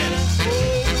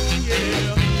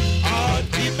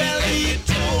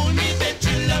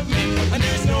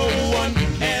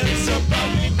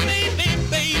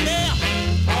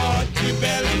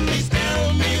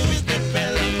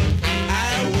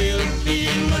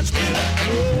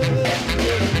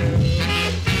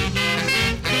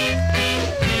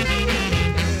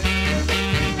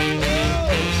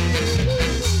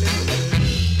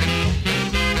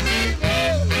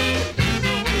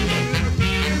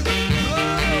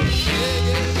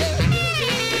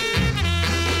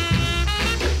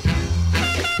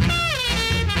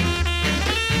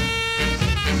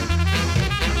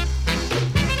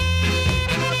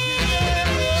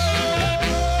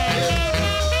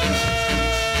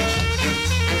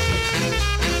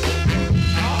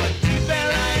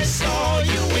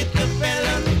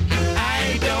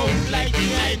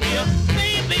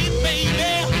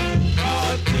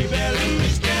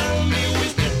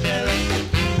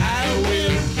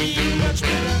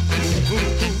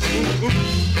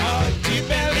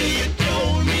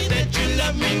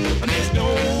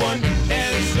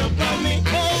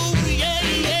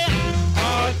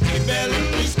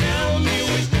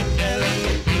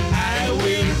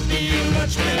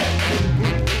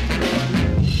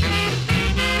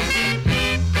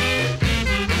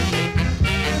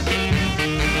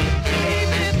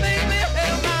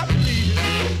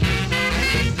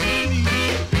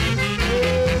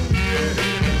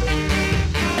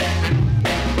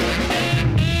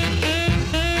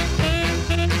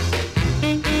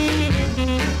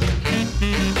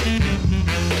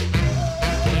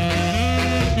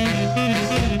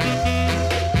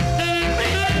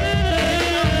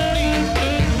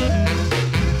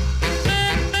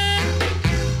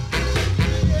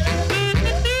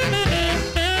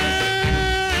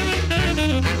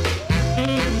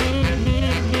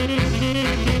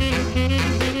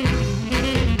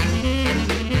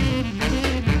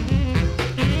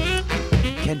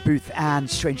and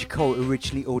Stranger Cole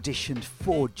originally auditioned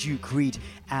for Duke Reid,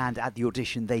 and at the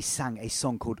audition they sang a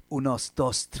song called Unos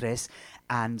Dos Tres,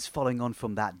 and following on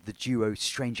from that the duo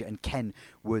Stranger and Ken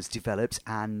was developed,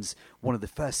 and one of the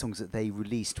first songs that they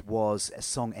released was a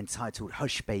song entitled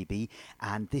Hush Baby,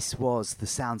 and this was the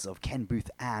sounds of Ken Booth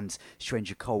and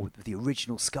Stranger Cole with the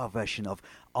original ska version of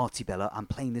Artie Bella. I'm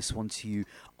playing this one to you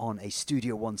on a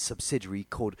Studio One subsidiary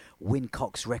called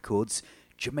Wincox Records,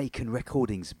 Jamaican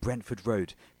Recordings, Brentford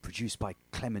Road, produced by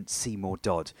Clement Seymour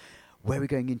Dodd. Where we're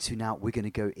going into now, we're going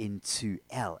to go into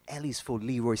L. L is for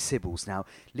Leroy Sibbles. Now,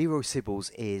 Leroy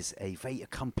Sibbles is a very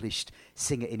accomplished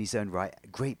singer in his own right, a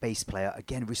great bass player,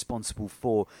 again responsible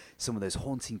for some of those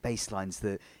haunting bass lines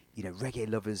that, you know, reggae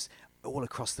lovers all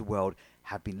across the world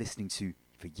have been listening to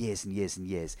for years and years and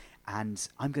years. And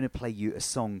I'm going to play you a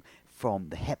song from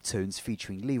the Heptones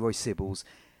featuring Leroy Sibbles,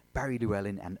 Barry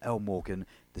Llewellyn and Earl Morgan.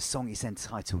 The song is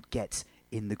entitled Get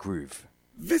in the Groove.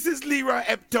 This is Leroy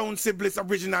Heptone Sibbles,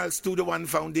 original Studio One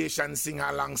Foundation singer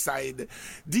alongside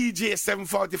DJ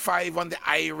 745 on the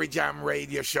Irie Jamms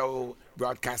Radio Show,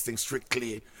 broadcasting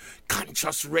strictly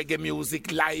conscious reggae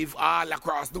music live all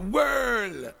across the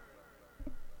world.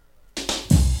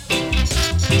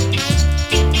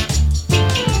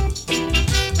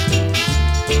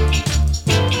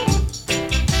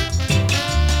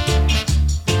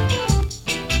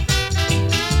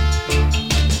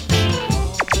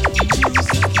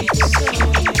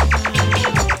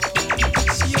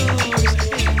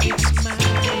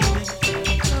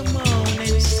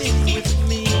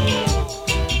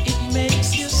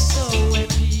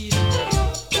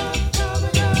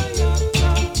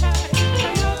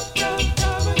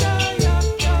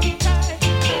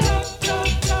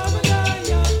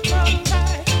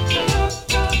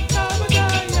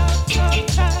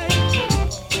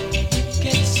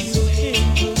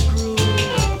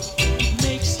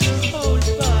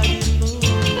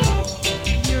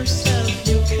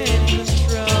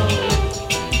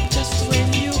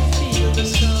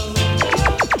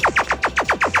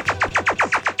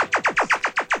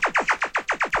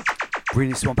 Bring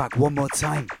this one back one more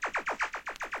time.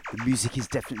 The music is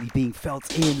definitely being felt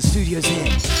in the studios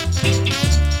here.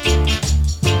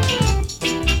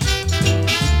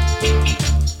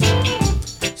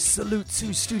 Salute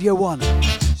to Studio One,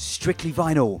 strictly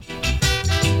vinyl.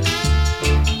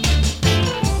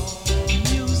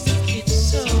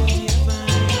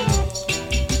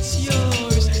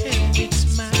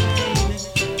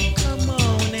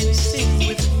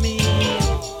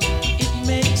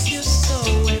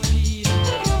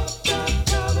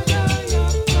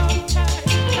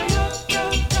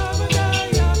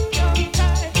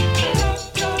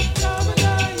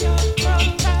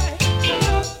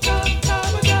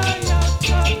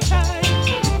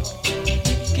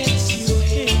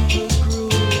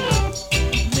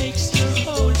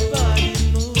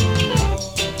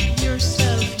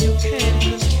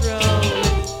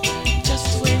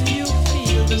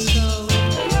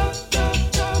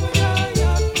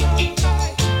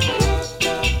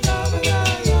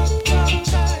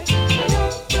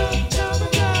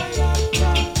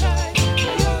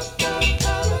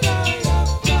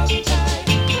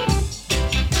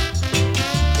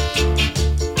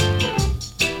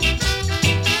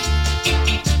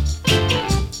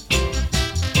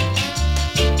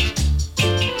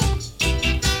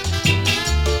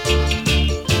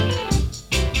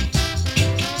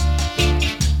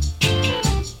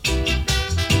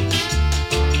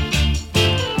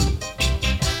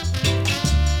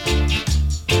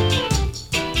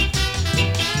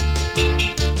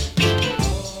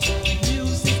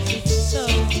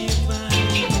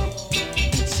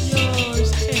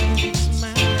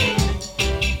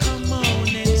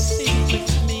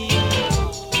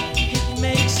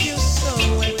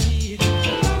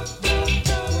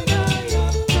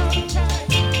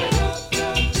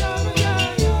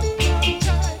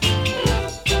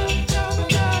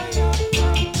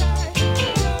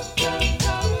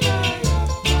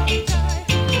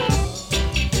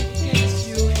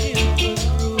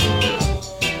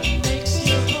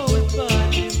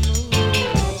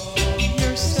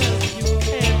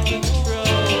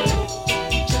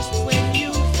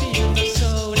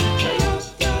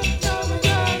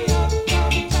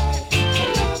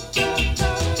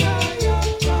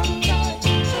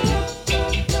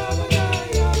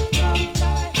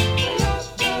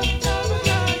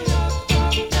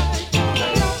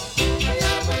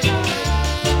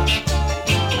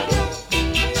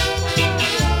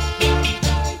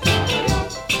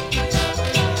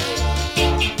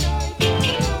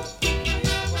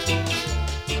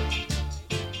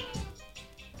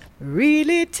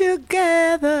 Really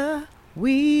together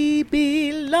we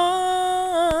belong.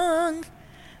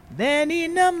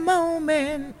 a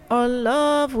moment our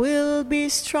love will be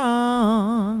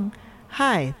strong.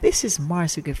 Hi, this is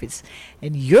Marcy Griffiths,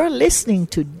 and you're listening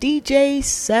to DJ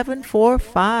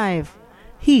 745.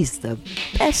 He's the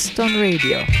best on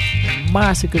radio.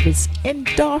 Marcy Griffiths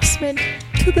endorsement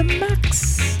to the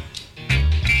max.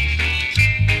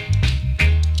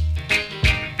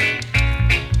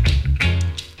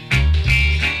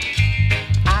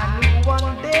 I knew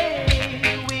one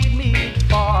day we'd meet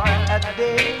for a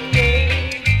day.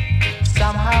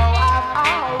 Somehow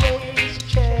I've always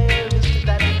cherished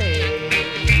that day.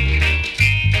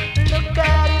 Look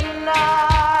at it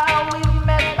now, we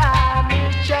met by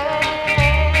new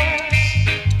chance.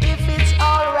 If it's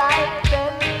alright,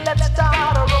 then let's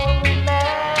start a romance.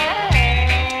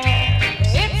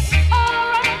 It's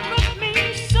alright with me,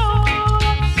 so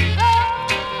let's go.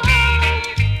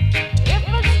 If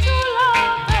it's too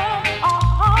long, then our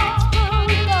hearts will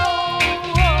know.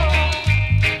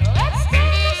 Let's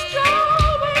take a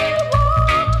stroll, we'll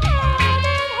walk hand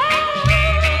in hand.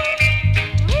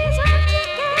 Reason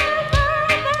together,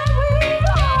 then we'll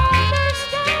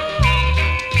understand.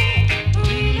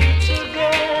 Really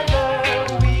together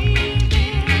we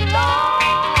belong.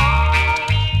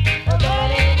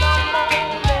 That in a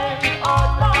moment our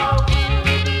love will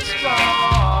be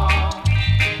strong.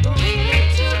 Really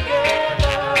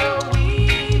together we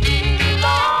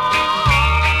belong.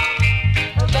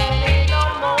 That in a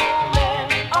moment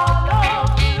our love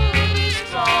will be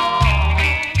strong.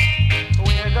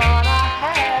 We're gonna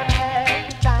have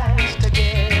happy times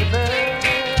together,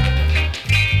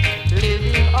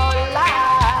 living our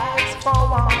lives for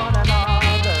one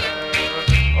another.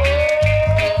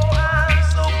 Oh, I'm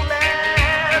so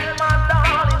glad, my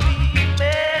darling, we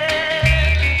met.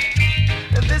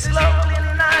 This lovely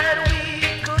night we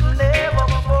could never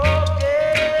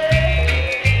forget.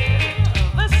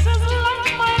 This is like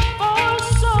my first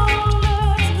soul,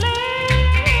 let's live.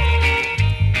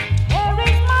 Here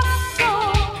is my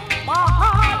soul, my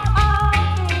heart I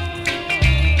give.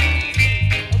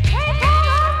 Take all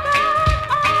I've got,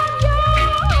 I'm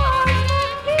yours to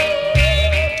keep.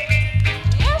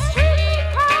 Yes, treat me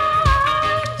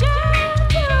kind,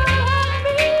 gentle and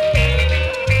meek.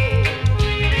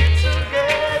 Really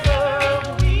together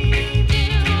we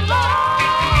belong.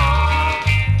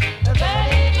 That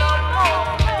in a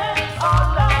moment our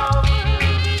love will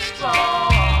be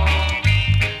strong.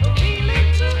 Really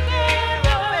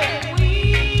together, baby, we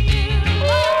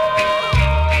belong.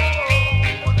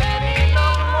 That in a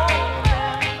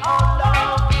moment our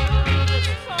love will be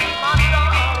strong. My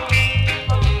darling,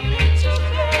 really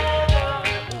together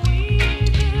we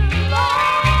belong.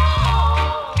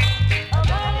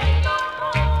 That in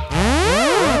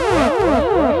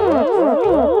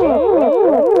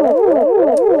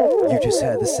You just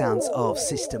heard the sounds of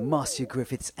Sister Marcia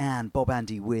Griffiths and Bob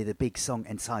Andy with a big song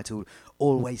entitled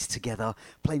Always Together.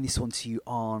 Playing this one to you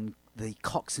on the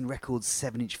Coxsone Records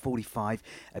 7-inch 45,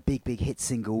 a big hit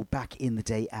single back in the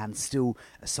day, and still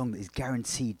a song that is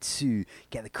guaranteed to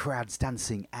get the crowds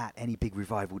dancing at any big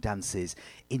revival dances.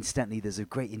 Incidentally, there's a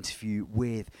great interview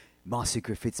with Marcia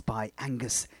Griffiths by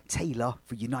Angus Taylor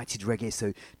for United Reggae,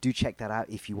 so do check that out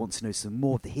if you want to know some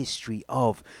more of the history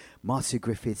of Marcia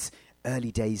Griffiths'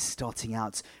 early days, starting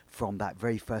out from that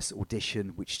very first audition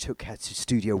which took her to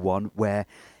Studio One, where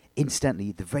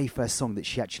incidentally the very first song that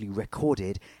she actually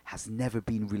recorded has never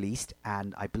been released,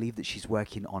 and I believe that she's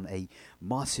working on a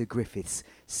Marcia Griffiths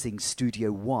Sings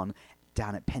Studio One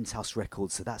down at Penthouse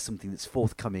Records, so that's something that's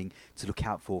forthcoming to look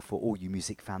out for all you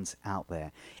music fans out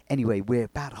there. Anyway, we're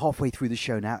about halfway through the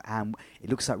show now, and it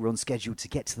looks like we're on schedule to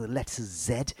get to the letter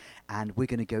Z, and we're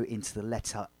going to go into the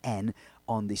letter N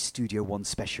on this Studio One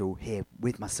special here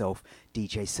with myself,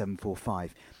 DJ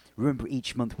 745. Remember,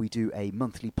 each month we do a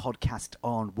monthly podcast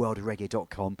on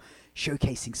worldofreggae.com,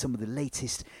 showcasing some of the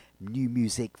latest new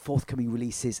music, forthcoming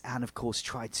releases, and of course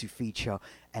try to feature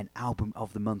an album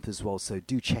of the month as well. So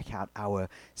do check out our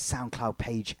SoundCloud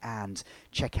page and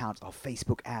check out our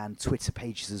Facebook and Twitter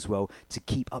pages as well to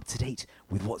keep up to date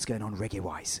with what's going on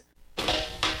reggae-wise.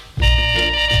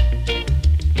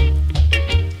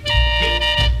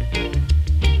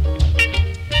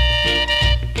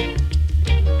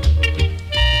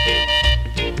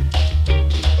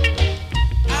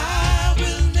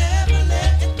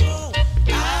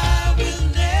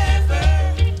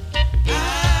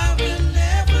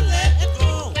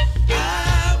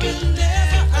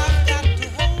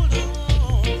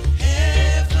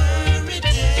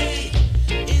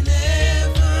 In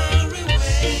every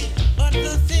way.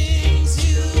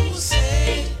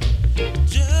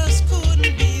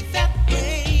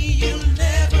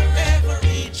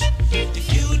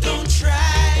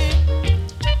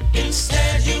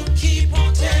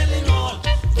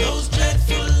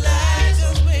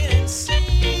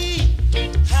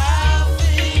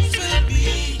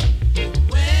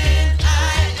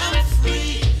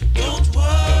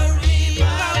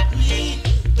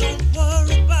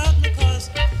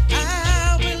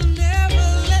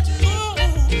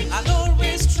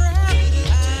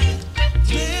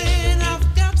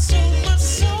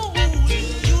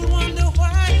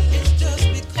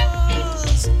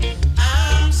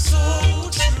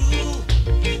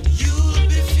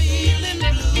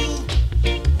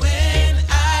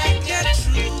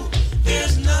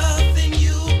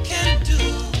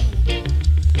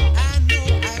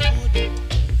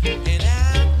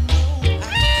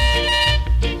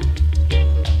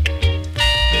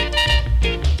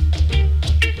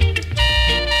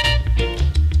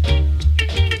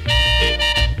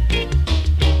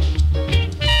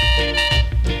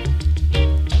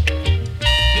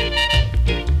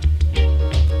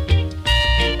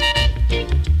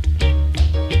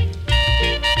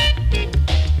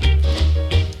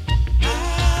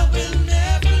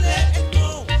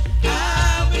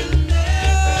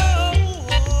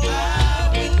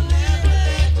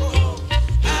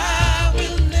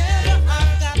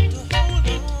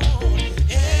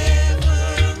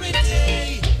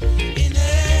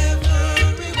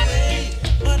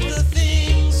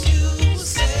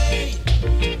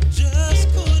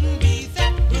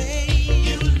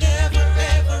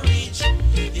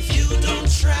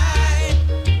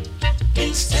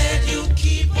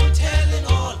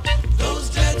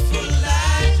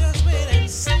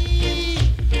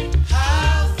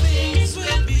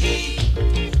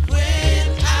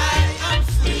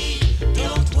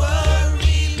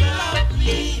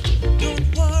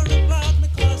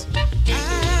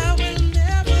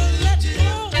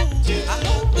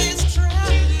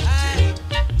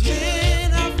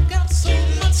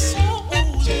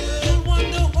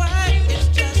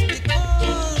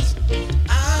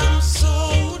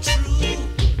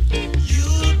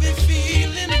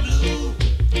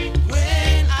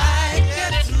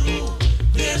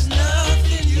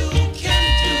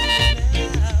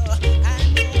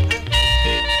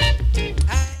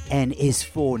 is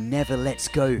for Never Let's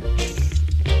Go.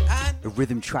 A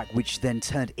rhythm track which then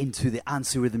turned into the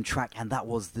answer rhythm track, and that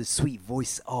was the sweet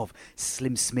voice of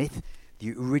Slim Smith,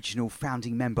 the original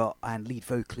founding member and lead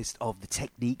vocalist of The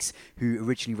Techniques, who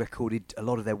originally recorded a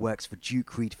lot of their works for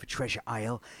Duke Reid for Treasure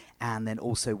Isle, and then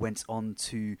also went on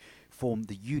to form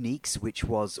The Uniques, which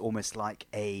was almost like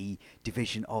a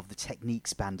division of the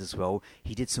Techniques band as well.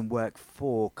 He did some work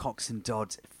for Coxsone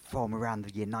Dodd from around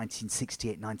the year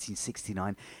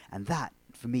 1968-1969, and that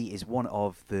for me is one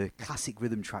of the classic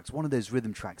rhythm tracks, one of those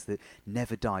rhythm tracks that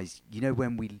never dies. You know,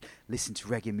 when we listen to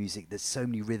reggae music, there's so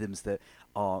many rhythms that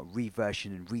are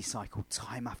reversioned and recycled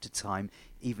time after time,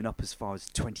 even up as far as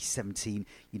 2017.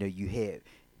 You know, you hear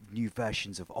new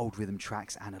versions of old rhythm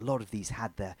tracks, and a lot of these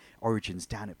had their origins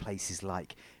down at places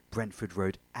like Brentford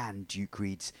Road and Duke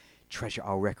Reid's Treasure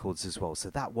Isle Records as well. So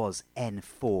that was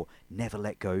N4, Never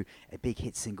Let Go, a big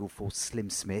hit single for Slim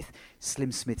Smith.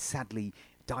 Slim Smith sadly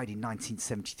died in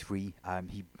 1973.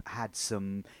 He had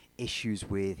some issues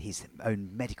with his own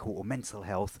medical or mental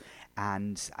health,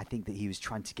 and I think that he was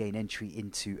trying to gain entry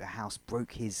into a house,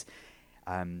 broke his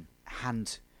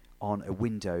hand on a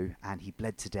window, and he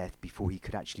bled to death before he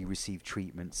could actually receive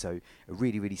treatment. So a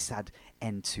really, really sad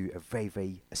end to a very,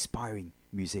 very aspiring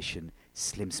musician,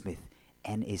 Slim Smith.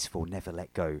 N is for Never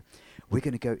Let Go. We're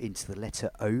going to go into the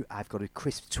letter O. I've got a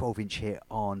crisp 12-inch here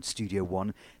on Studio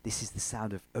One. This is the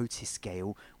sound of Otis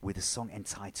Gale with a song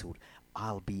entitled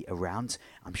I'll Be Around.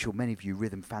 I'm sure many of you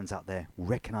rhythm fans out there will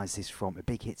recognise this from a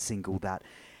big hit single that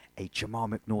a Jamal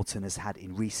McNaughton has had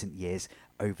in recent years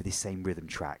over this same rhythm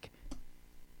track.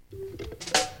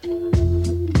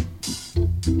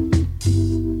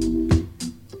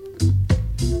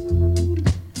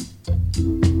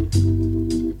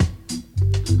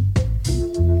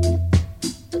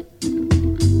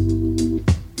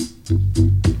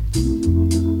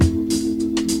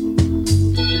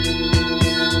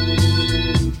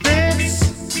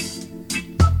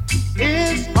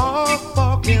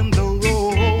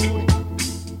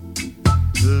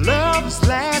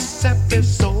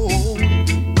 Episode.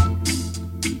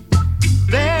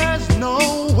 There's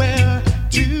nowhere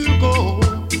to go.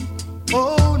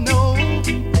 Oh no,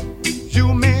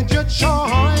 you made your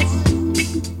choice.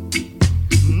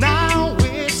 Now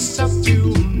it's up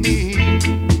to me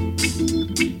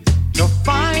to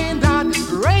find out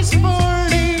gracefully.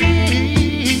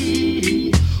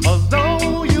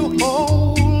 Although you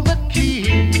hold the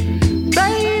key,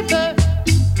 baby,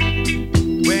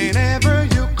 whenever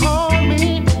you call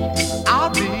me, I'll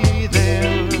be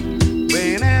there.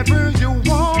 Whenever you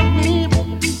want me,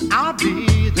 I'll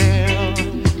be there.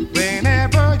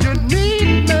 Whenever you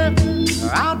need me,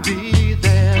 I'll be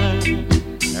there.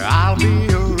 I'll be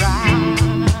around.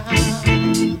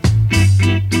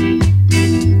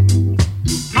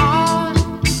 I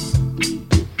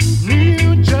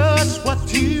knew just what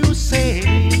to say,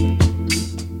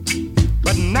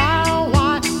 but now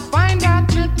I find out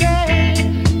today,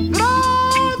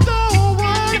 Lord, the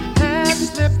word has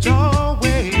slipped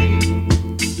away.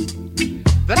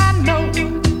 That I know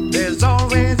there's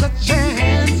always a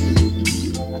chance,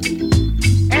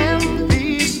 and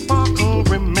the sparkle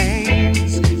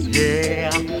remains,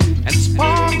 yeah, and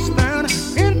sparks turn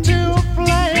into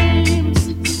flames,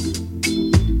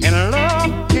 and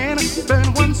love can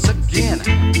burn once again.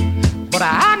 But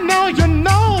I know you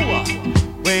know,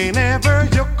 whenever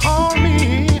you call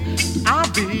me, I'll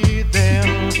be there.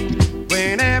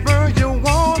 Whenever you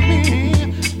want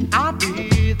me, I'll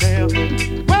be there.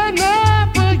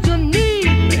 Whenever you need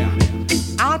me,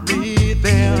 I'll be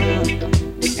there.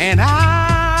 And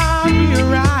I'll be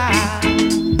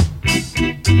around.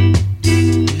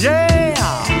 Yeah.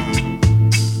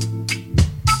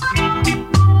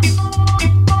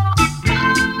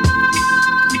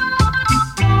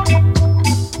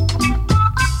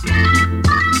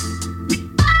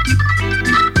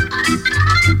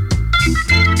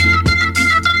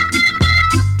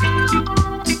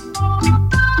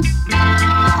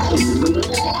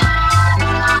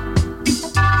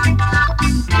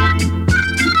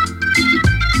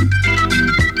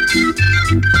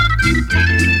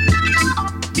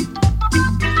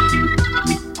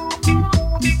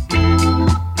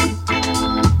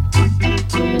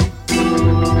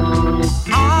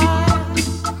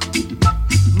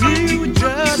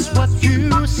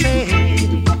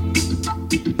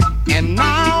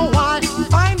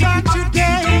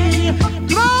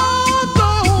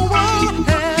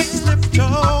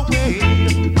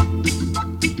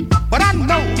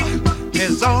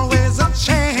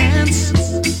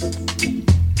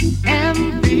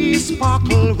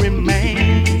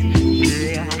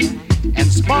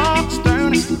 sparks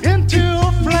turn into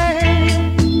a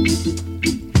flame,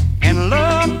 and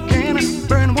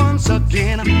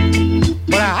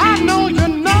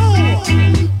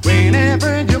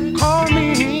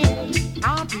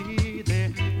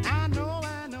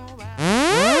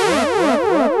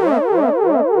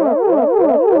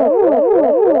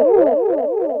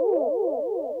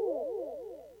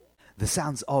The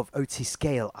sounds of Otis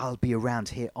Gale, I'll Be Around,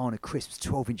 here on a crisp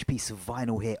 12-inch piece of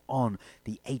vinyl here on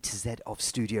the A to Z of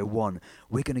Studio One.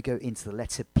 We're going to go into the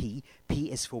letter P.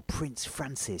 P is for Prince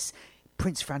Francis.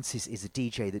 Prince Francis is a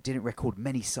DJ that didn't record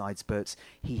many sides, but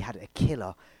he had a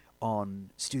killer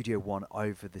on Studio One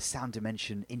over the Sound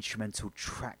Dimension instrumental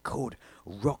track called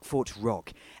Rockfort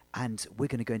Rock. And we're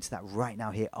going to go into that right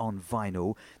now here on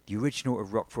vinyl. The original of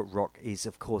Rockfort Rock is,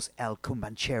 of course, El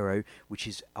Cumbanchero, which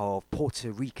is of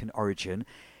Puerto Rican origin.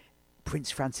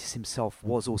 Prince Francis himself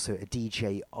was also a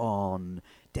DJ on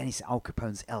Dennis Al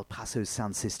Capone's El Paso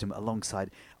sound system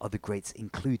alongside other greats,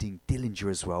 including Dillinger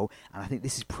as well. And I think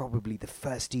this is probably the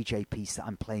first DJ piece that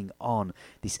I'm playing on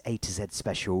this A to Z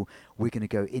special. We're going to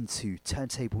go into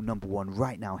turntable number 1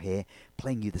 right now here,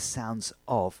 playing you the sounds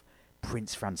of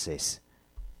Prince Francis.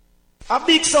 A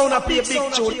big sound, a big tune.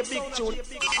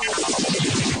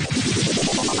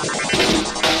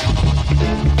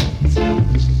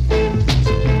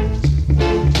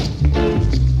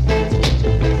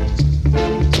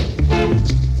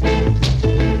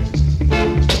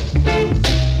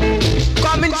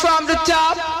 Coming from the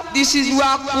top, this is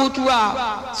Rockfort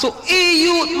Rock. So, hey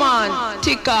youth man,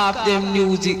 take off them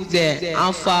music there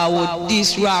and forward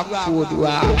this Rockfort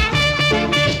Rock.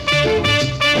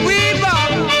 We back.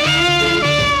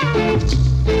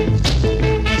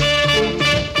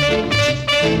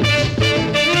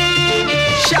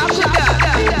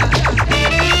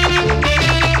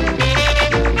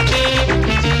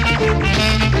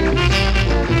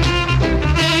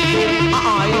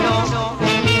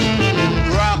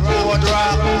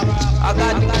 I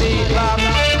got the beat back.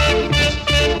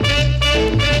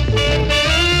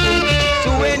 So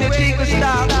when you take a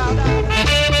stop,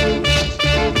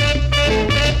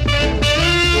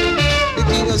 the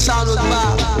king of sound was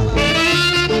back.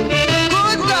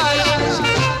 Good guys.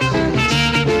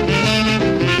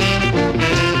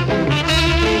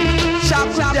 Shop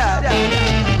with that.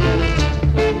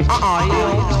 You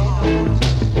know.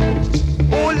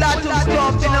 Whole lot of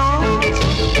stuff, you know.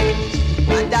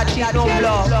 And that shit don't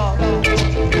blow.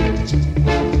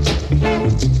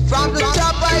 From the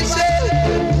top I say,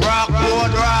 rock,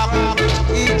 road, rock,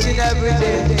 each and every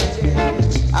day.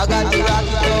 I got to rock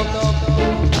it up,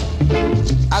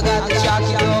 I got to shock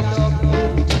it up.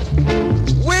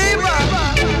 We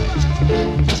rock,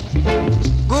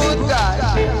 good God.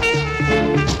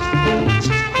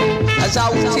 As I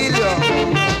will tell you,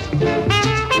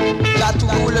 got to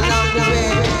rule along the way.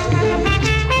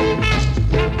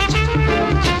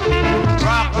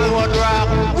 Rock, road, rock,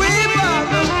 we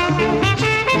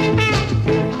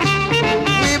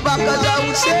back as I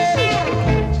would say.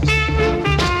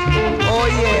 Oh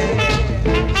yeah.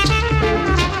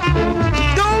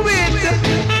 Do it.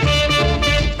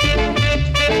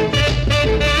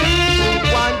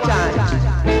 One time.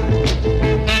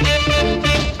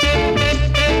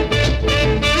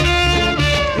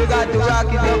 You got to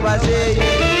rock it up, I say.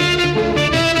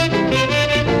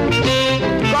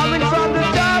 Coming from the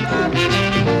top.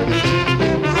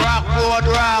 Rock, road,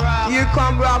 rock. Here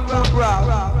come rock, road, rock.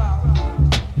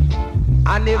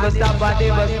 I never stop, I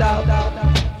never stop.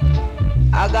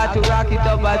 I got to rock it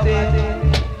up, I say.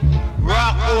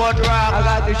 Rock, road, rock. I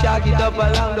got to shock it up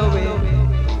along the way.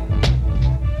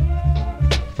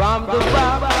 From the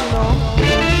back, you know.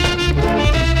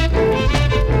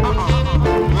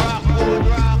 Rock, road,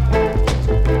 rock.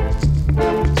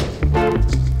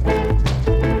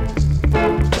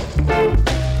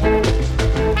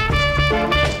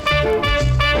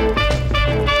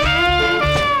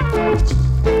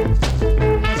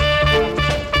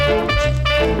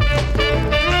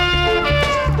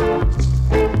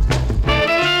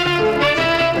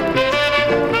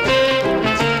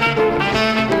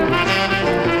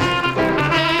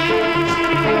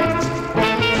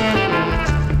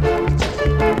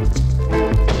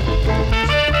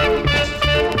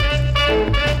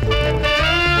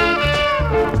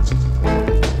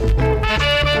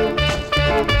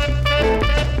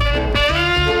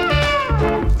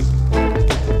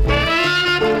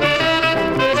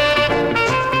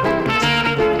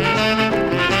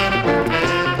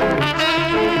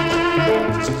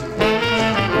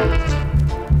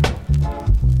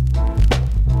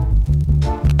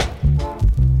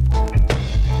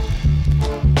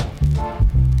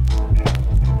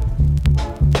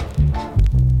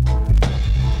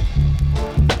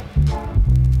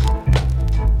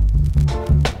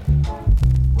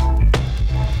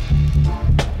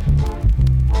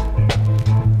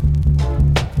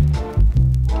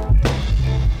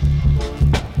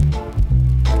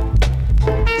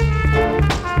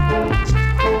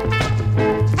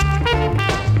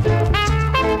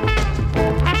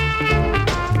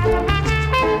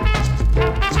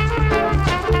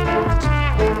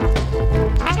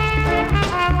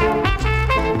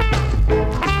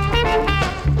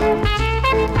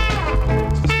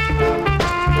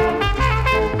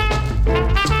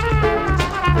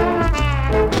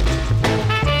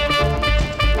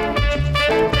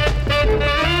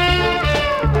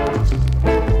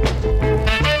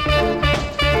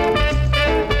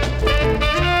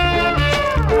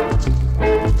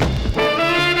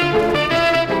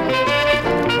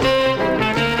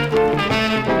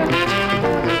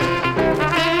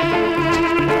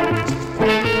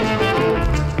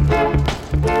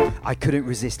 couldn't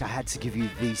resist. I had to give you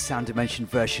the Sound Dimension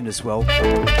version as well.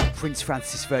 Prince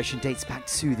Francis version dates back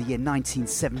to the year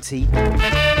 1970.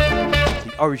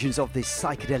 The origins of this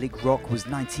psychedelic rock was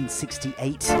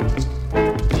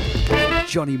 1968.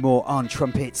 Johnny Moore on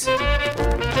trumpet.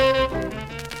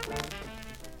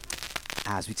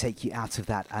 As we take you out of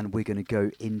that, and we're going to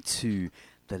go into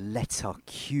the letter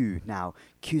Q. Now,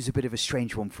 Q's a bit of a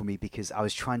strange one for me because I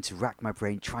was trying to rack my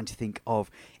brain, trying to think of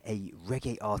a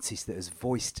reggae artist that has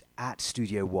voiced at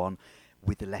Studio One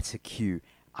with the letter Q.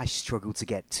 I struggled to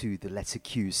get to the letter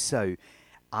Q, so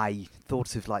I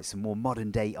thought of like some more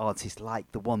modern day artists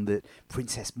like the one that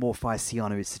Princess Morfire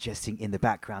Siana is suggesting in the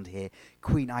background here,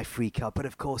 Queen Ifrica. But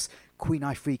of course, Queen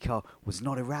Ifrica was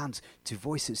not around to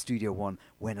voice at Studio One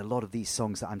when a lot of these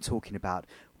songs that I'm talking about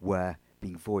were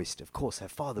being voiced. Of course, her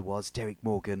father was Derek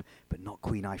Morgan, but not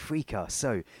Queen Ifrica.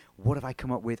 So what have I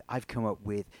come up with? I've come up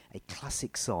with a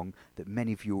classic song that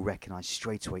many of you will recognise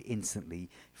straight away instantly,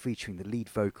 featuring the lead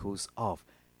vocals of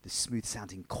the smooth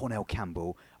sounding Cornell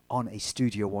Campbell on a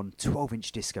Studio One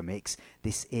 12-inch disco mix.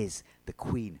 This is the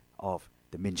Queen of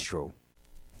the Minstrel.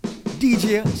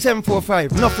 DJ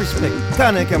 745, enough respect.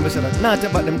 Cornell Campbell said that, not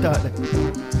about them talk there.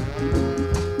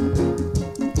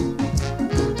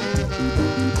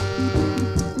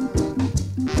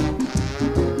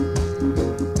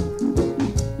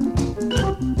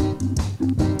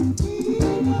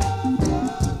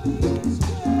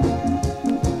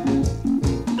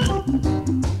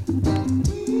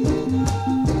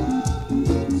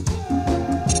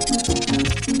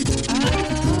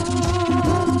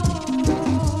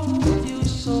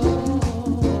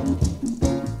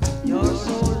 You're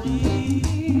so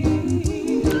real.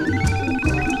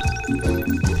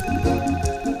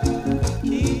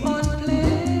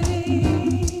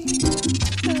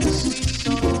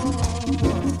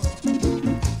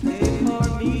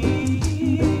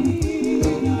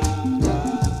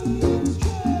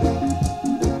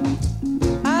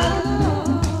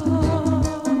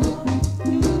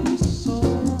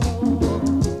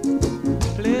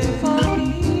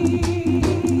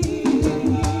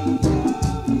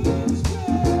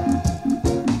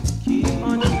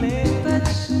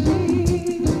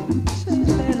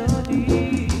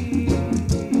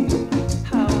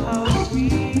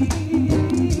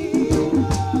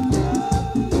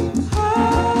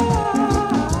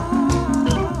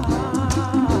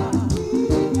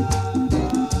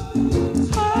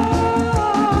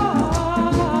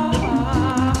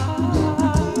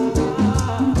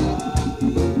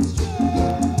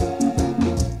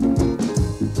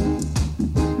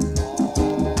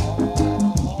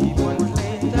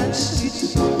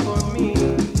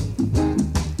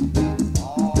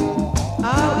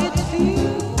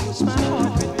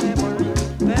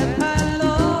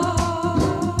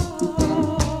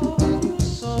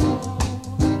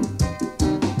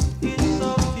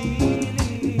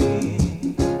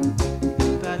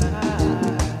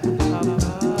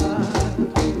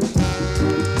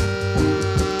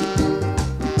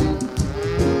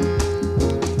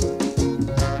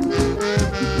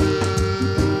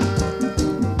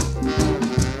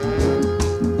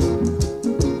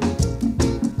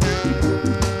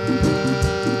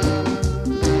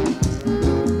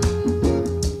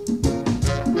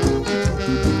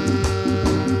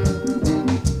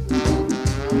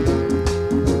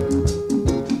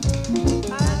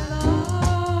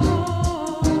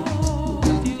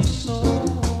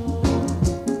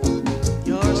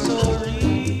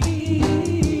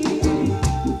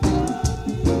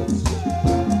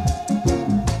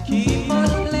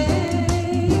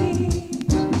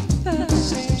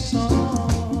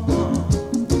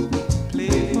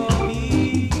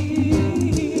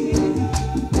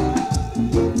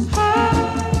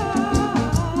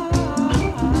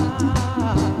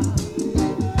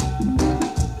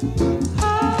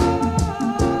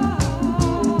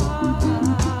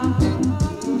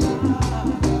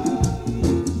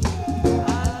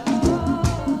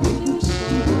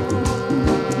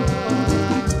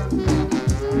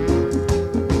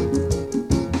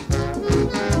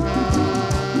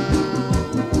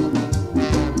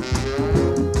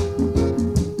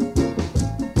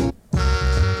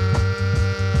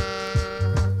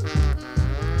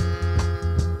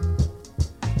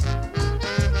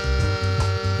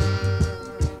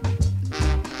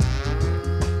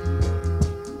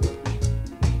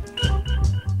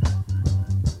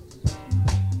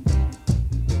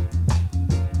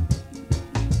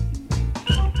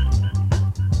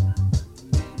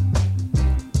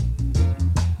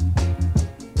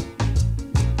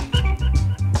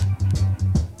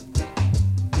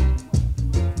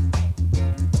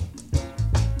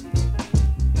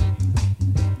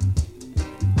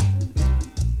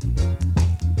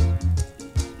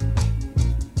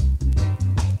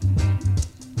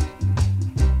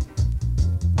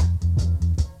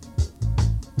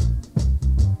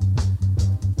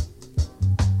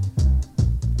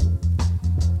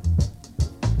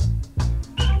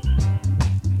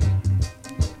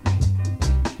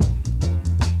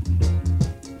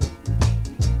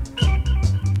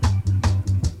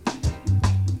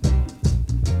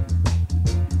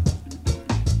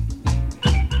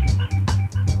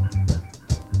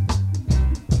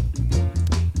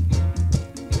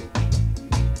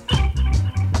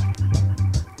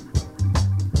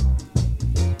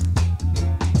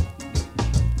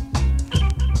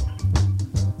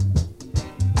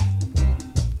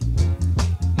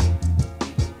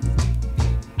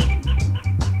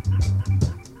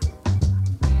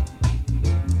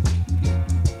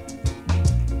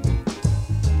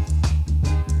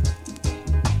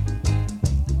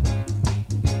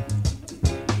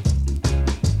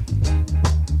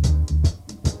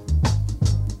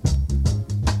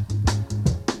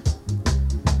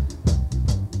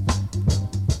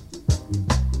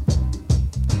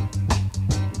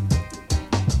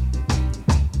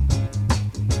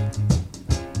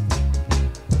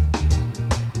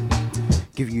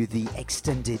 giving you the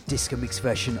extended disco mix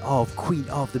version of Queen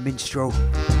of the Minstrel.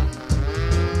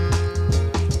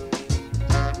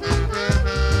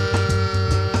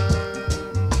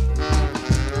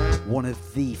 One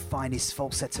of the finest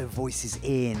falsetto voices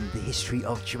in the history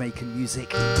of Jamaican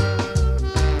music.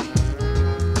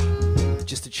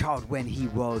 Just a child when he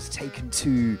was taken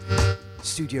to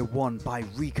Studio One by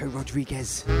Rico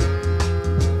Rodriguez.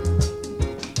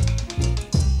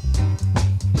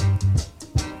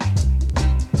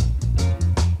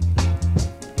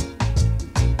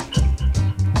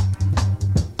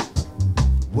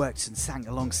 Worked and sang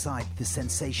alongside the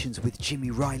Sensations with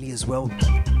Jimmy Riley as well.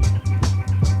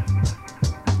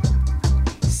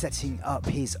 Setting up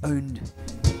his own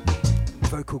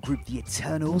vocal group, The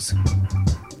Eternals.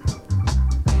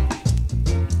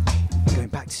 Going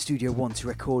back to Studio One to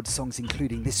record songs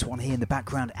including this one here in the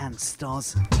background and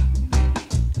Stars.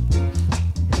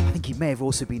 I think he may have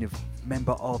also been a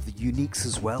member of the Uniques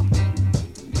as well.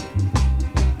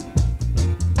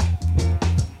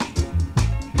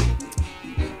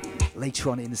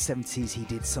 Later on in the 70s, he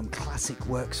did some classic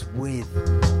works with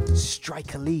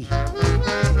Striker Lee,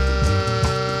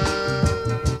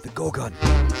 the Gorgon.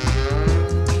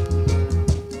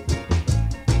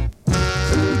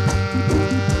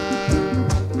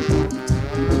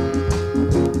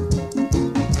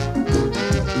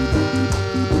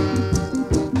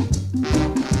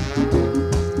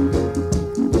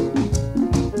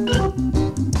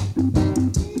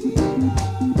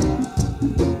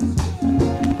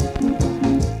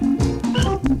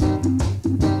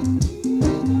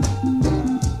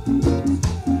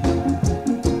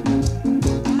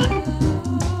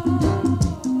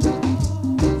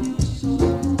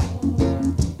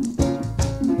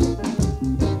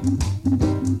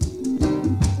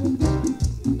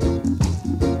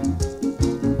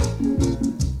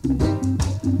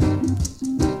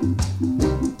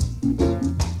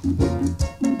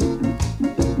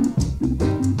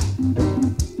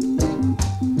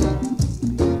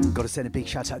 Send a big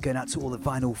shout out going out to all the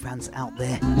vinyl fans out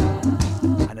there.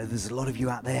 I know there's a lot of you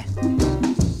out there.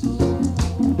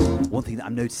 One thing that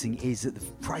I'm noticing is that the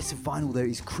price of vinyl though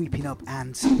is creeping up,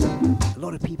 and a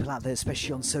lot of people out there,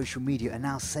 especially on social media, are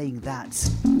now saying that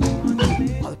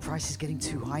the price is getting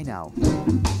too high now.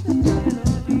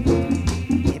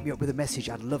 Hit me up with a message.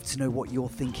 I'd love to know what you're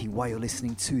thinking while you're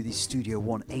listening to the Studio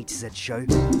One A to Z show.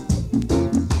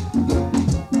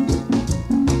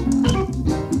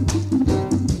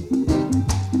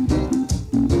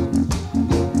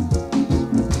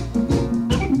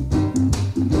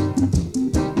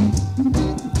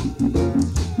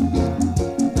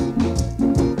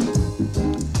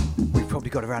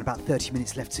 Got around about 30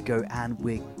 minutes left to go, and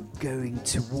we're going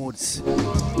towards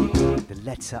the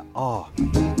letter R.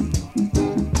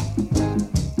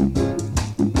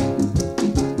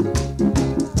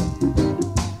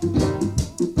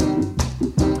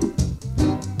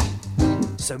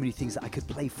 So many things that I could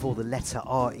play for the letter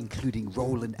R, including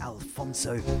Roland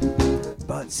Alfonso,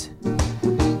 but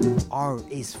R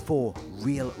is for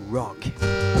real rock.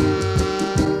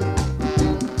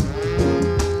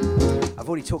 I've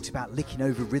already talked about licking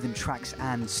over rhythm tracks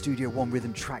and Studio One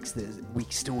rhythm tracks that we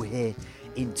still hear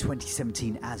in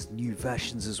 2017 as new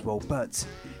versions as well, but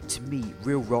to me,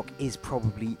 real rock is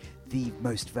probably the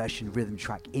most versioned rhythm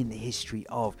track in the history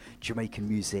of Jamaican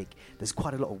music. There's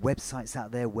quite a lot of websites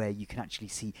out there where you can actually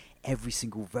see every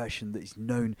single version that is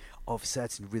known of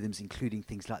certain rhythms, including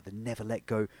things like the Never Let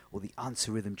Go or the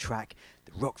Answer rhythm track,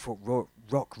 the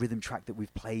rock rhythm track that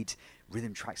we've played,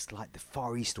 rhythm tracks like the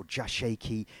Far East or Just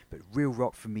Shaky, but real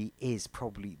rock for me is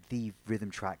probably the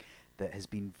rhythm track that has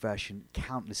been versioned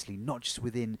countlessly, not just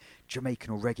within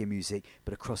Jamaican or reggae music,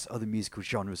 but across other musical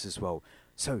genres as well.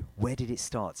 So, where did it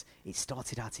start? It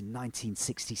started out in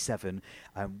 1967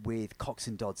 with Cox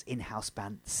and Dodd's in-house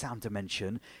band Sound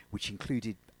Dimension, which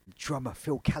included drummer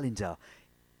Phil Callender,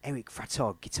 Eric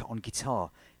Fratar on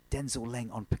guitar, Denzel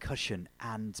Leng on percussion,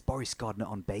 and Boris Gardner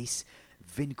on bass,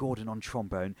 Vin Gordon on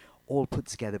trombone, all put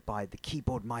together by the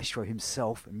keyboard maestro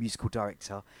himself, a musical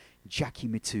director, Jackie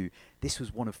Mittoo. This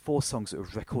was one of 4 songs that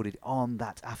was recorded on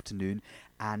that afternoon,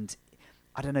 and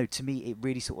I don't know, to me it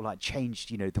really sort of like changed,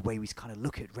 the way we kind of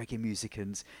look at reggae music,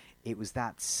 and it was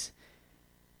that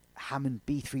Hammond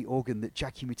B3 organ that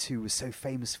Jackie Mittoo was so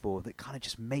famous for that kind of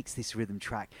just makes this rhythm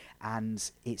track,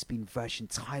 and it's been versioned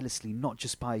tirelessly, not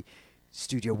just by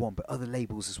Studio One but other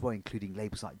labels as well, including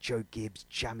labels like Joe Gibbs,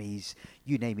 Jammies,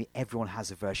 you name it, everyone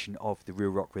has a version of the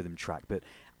real rock rhythm track. But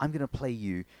I'm going to play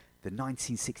you the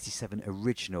 1967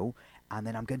 original, and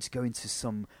then I'm going to go into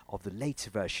some of the later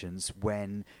versions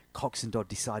when Cox and Dodd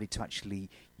decided to actually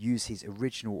use his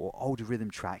original or older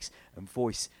rhythm tracks and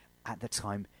voice at the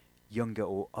time, younger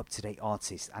or up-to-date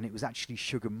artist, and it was actually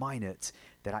Sugar Minott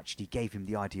that actually gave him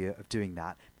the idea of doing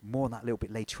that. More on that a little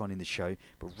bit later on in the show,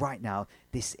 but right now,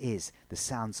 this is the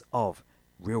sounds of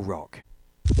real rock.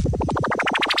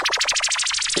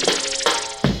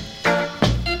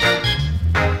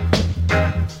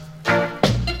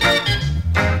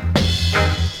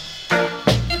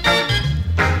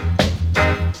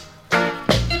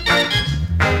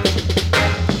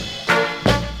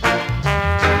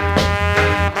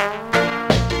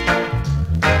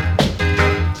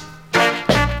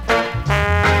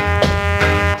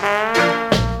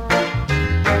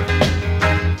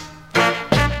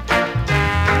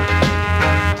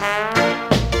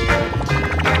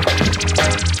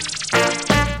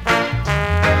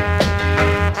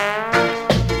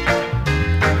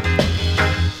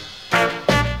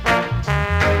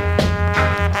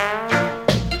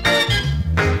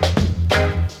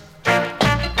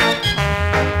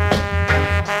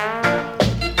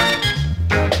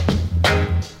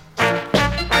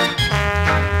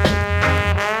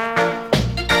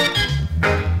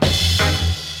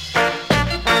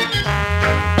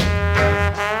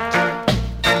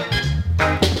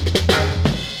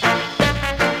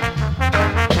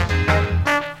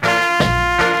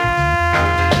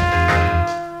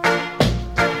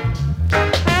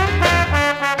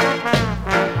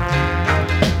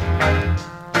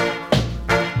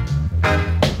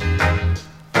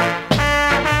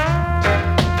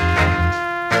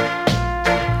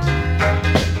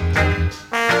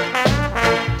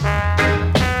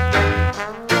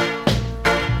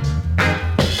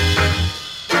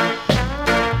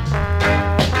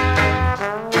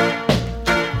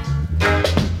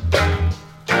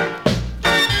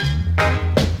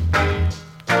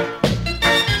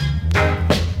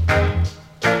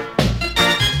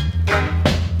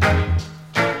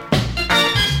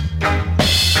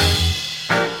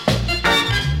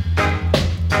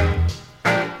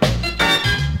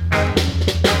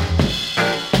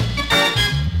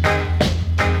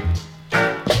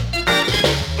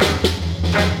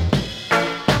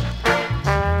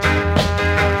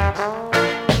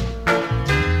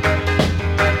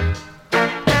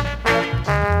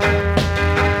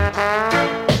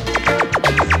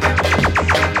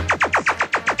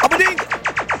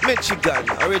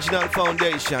 Original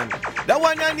Foundation. That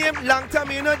one I name, long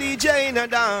time you know DJ in a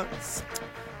dance.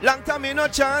 Long time you know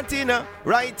chanting.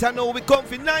 Right I know we come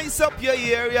for nice up your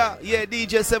area. Yeah,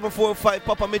 DJ 745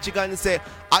 Papa Michigan say,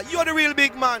 are you the real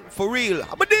big man? For real.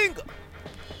 I'm a ding.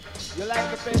 You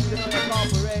like the festival, you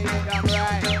cooperate, damn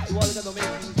right. You all gonna make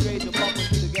things great, you pop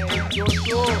into the game.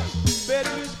 You're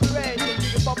better music great, you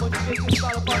can pop on the game, you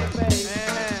start up on the face.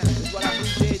 That's what I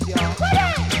appreciate, y'all.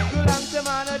 Too long to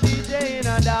man a DJ in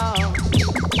a down.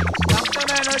 Long to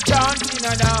man a chant in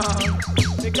a down.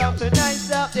 We come to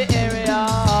nice up the area.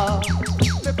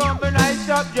 We come to nice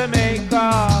up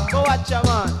Jamaica. Go watch your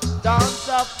man. Dance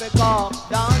up the car,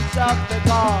 dance up the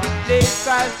car. Please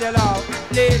Christ your love,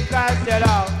 please Christ your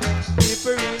love.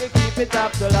 People really keep it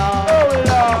up to love. Oh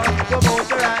Lord,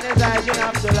 promote around his eyes, you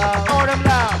have to love. Oh them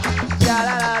love. Sha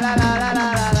la la la la la la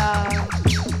la la.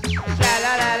 Sha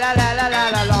la la la la la la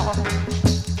la la.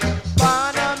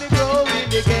 Born on me grow in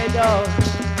the ghetto.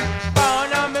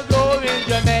 Born on me grow in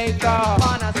Jamaica.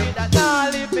 Born I see that now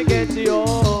live to get to you.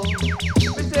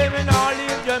 We say me now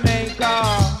leave Jamaica.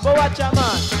 But watch a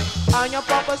man. And your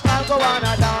papa style go on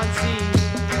a dancing.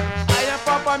 And your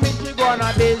papa meet you go on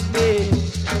a business.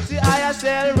 See I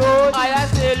sell road, I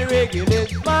sell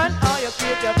regulate. Man, how you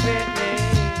keep your fitness?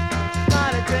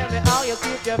 Man, tell me how you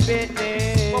keep your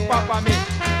fitness. Oh papa me,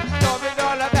 love it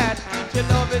all of that. Teach you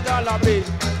love it all of it.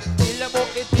 Feel about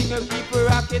the thing you keep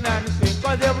rocking and sing.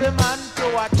 Cause every man to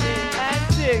watch it.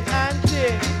 And sing, and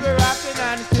sing. Keep rocking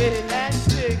and sing. And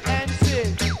sing, and sing.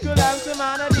 You like to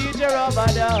man a DJ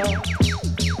rubber dub.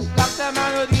 Lock the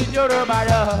man who did your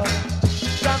rubber.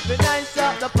 Jumping nice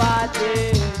up the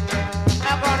party.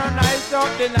 I'm gonna nice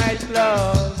up the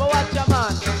nightclub. But watch a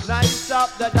man, nice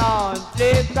up the dance.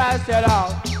 Please pass it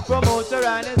out. Promoter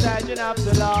and inside you have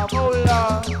to love. Oh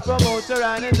Lord, promoter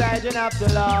and inside you have to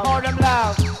love. All them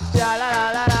love. La la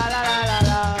la la la la la la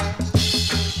la.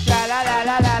 La la la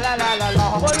la la la la la la.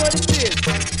 What would it be?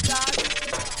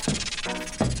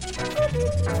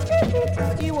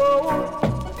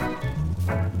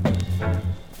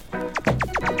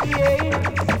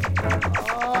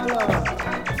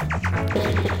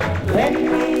 Lend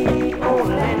me, oh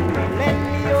lend me, lend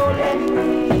me, oh lend me,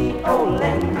 oh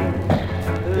lend me.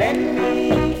 Lend me,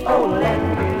 oh lend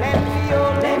me, lend me, oh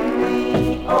lend me,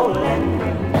 oh lend me.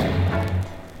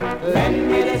 Lend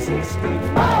me the 16,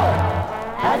 oh,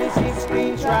 and the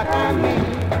 16 track on me.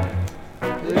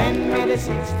 Lend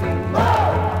 16.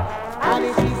 And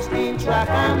the 16 track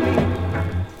on me.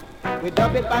 We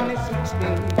dub it on the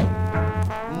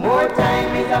 16. More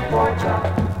time is a 4 track.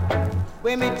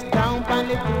 We mix down on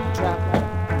the 2 track.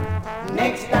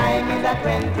 Next time is a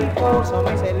 24. So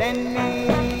we say lend me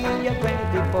your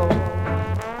 24.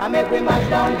 I make we mash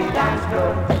down the dance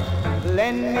floor.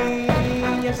 Lend me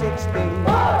your 16.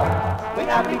 We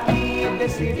have to keep the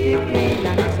city clean.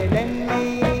 And we say lend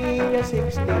me your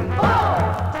 16.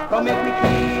 Come make me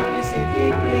keep the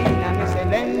city clean. And we say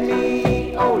lend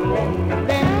me, oh lend me,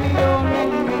 lend me, oh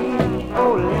lend me,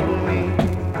 oh lend me.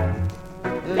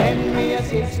 Lend me a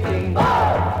 16.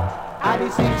 And the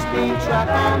 16 track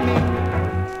on me.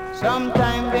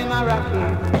 Sometimes them a rock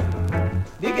it.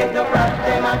 The ghetto crack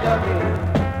them a dub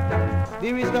it. The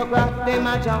aristocrat them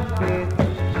a jump it.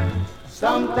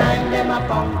 Sometimes them a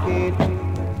punk it.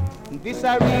 This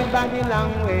a real body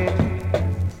language.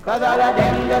 Cause all of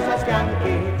them just a skank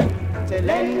it. Say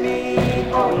lend me,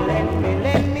 oh lend me,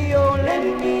 lend me, oh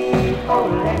lend me, oh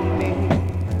lend me.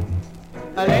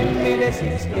 Lend me the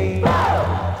 16.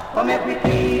 Come make we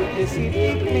keep the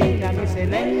city clean. And we say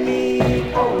lend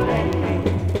me, oh lend me,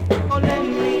 oh lend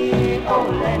me, oh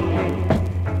lend me.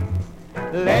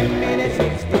 Lend me the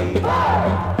 16.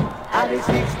 And the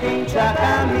 16 track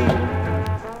on me.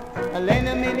 Lend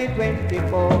me the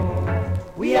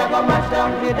 24. We are gonna mash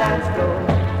down the dance floor.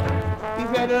 The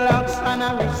dreadlocks and a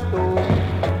Risto,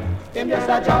 them just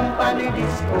a jump on the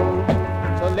disco.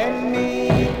 So lend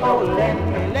me, oh lend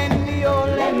me, lend me, oh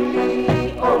lend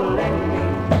me, oh lend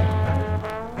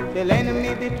me. They lend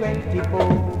me the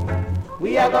 24.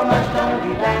 We are gonna mash down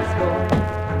the dance floor.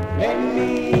 Lend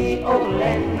me, oh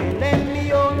lend me, lend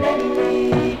me, oh lend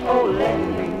me, oh lend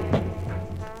me.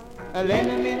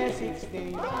 Lend me the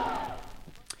 16.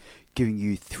 Giving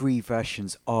you 3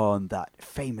 versions on that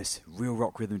famous real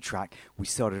rock rhythm track. We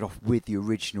started off with the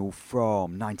original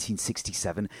from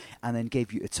 1967 and then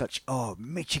gave you a touch of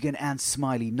Michigan and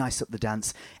Smiley, Nice Up the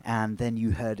Dance, and then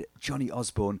you heard Johnny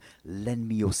Osborne, Lend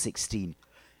Me Your 16.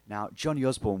 Now, Johnny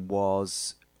Osborne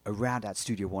was around at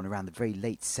Studio One around the very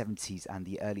late 70s and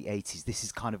the early 80s. This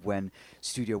is kind of when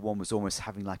Studio One was almost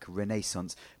having like a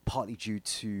renaissance, partly due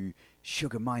to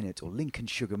Sugar Minott or Lincoln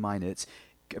Sugar Minott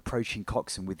approaching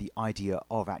Coxsone with the idea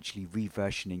of actually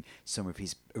reversioning some of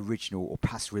his original or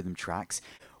past rhythm tracks.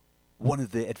 One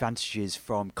of the advantages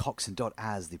from Coxsone Dodd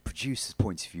as the producer's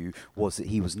point of view was that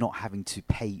he was not having to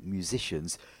pay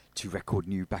musicians to record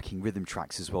new backing rhythm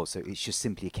tracks as well. So it's just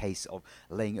simply a case of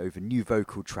laying over new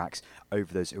vocal tracks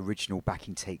over those original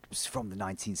backing tapes from the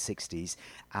 1960s.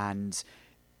 And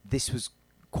this was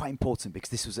quite important because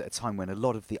this was at a time when a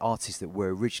lot of the artists that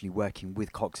were originally working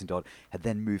with Coxsone Dodd had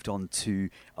then moved on to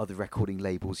other recording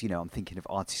labels. You know, I'm thinking of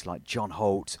artists like John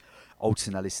Holt,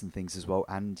 Alton Ellis and things as well.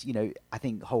 And, you know, I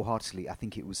think wholeheartedly, I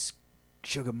think it was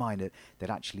Sugar Minott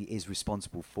that actually is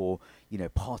responsible for, you know,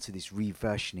 part of this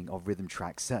reversioning of rhythm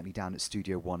tracks, certainly down at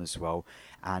Studio One as well.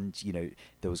 And, you know,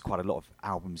 there was quite a lot of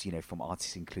albums, you know, from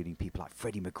artists including people like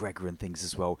Freddie McGregor and things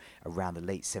as well, around the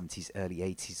late 70s, early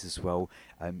 80s as well,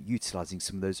 utilising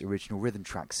some of those original rhythm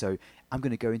tracks. So I'm going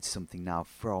to go into something now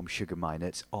from Sugar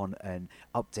Minott on an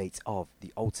update of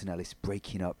the Alton Ellis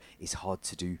Breaking Up Is Hard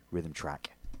to Do rhythm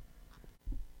track.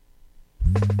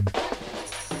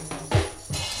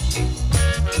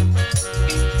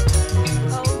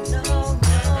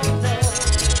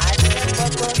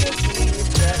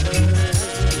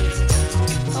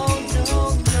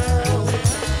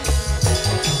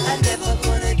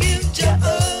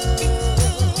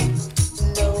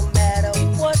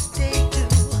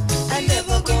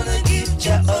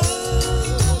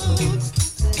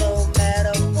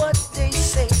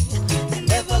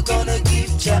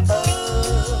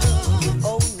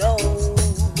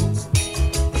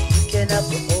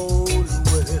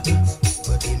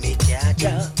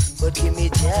 But give me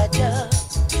Jaja.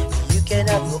 You can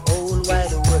have the whole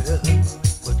wide world.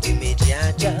 But give me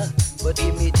Jaja. But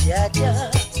give me Jaja.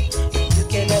 You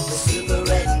can have the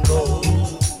silver and gold.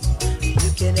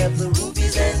 You can have the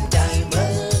rubies and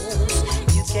diamonds.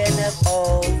 You can have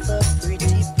all the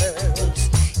pretty pearls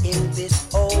in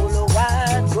this whole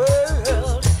wide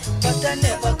world. But I'm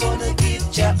never gonna give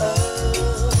ya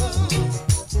up.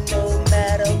 No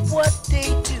matter what they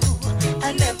do,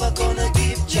 I'm never gonna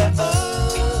give ya up.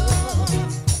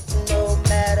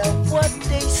 What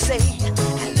they say,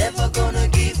 I'm never gonna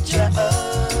give ya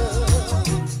up.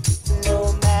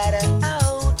 No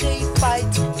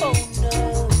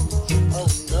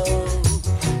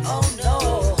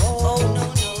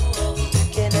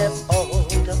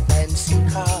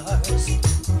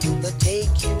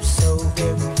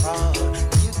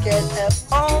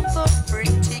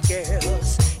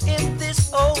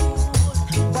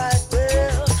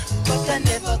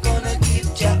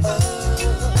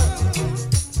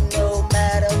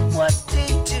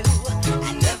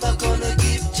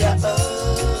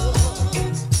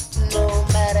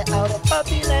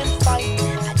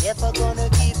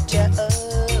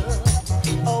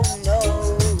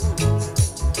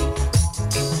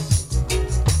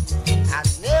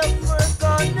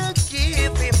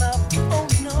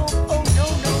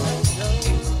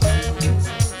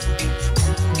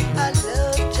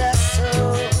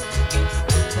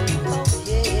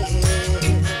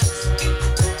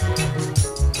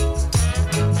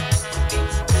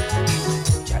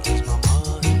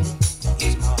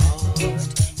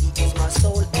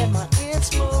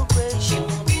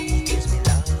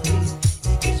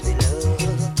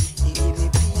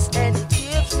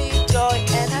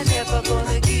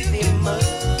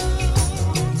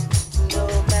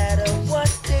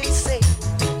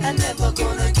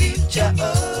ya up.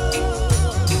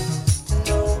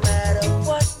 No matter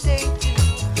what they do,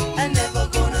 I'm never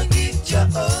gonna give ya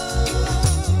up.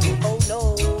 Oh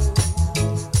no, you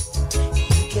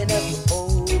can have the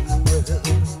whole world,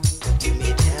 but give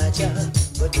me Jaja,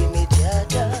 but give me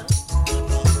Jaja.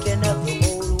 You can have the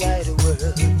whole wide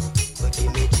world, but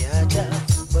give me Jaja,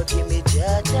 but give me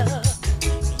Jaja.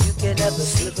 You can have the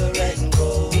silver and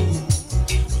gold,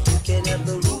 you can have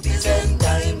the rubies and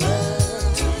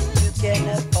diamonds, you can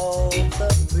have all the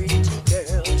pretty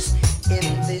girls in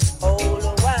this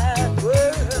whole wide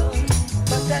world,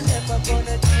 but I'm never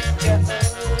gonna give ya up,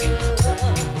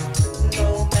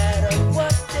 no matter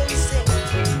what they say.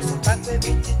 So back with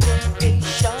the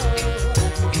temptation,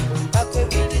 back with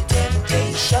the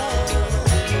temptation,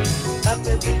 back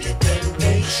with the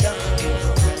temptation,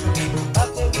 back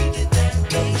with the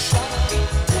temptation.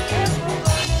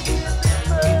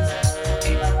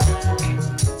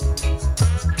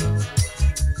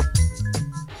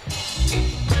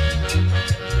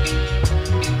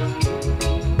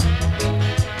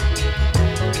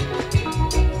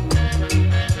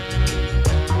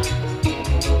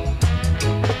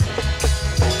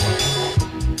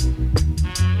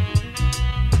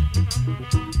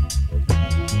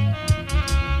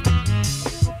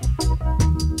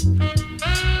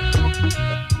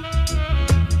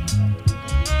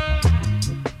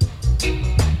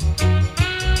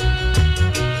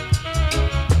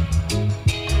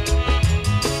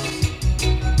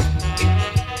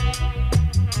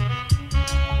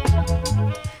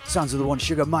 Sounds of the one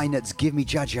Sugar Minot's Give Me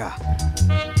Jaja.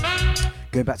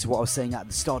 Going back to what I was saying at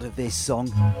the start of this song,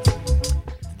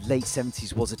 the late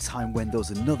 70s was a time when there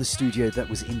was another studio that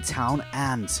was in town,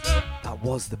 and that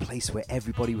was the place where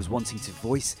everybody was wanting to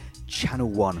voice Channel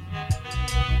 1.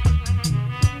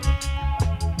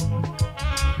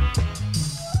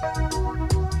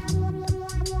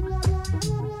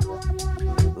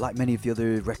 Like many of the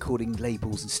other recording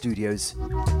labels and studios,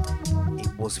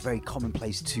 it was very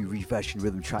commonplace to reversion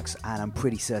rhythm tracks, and I'm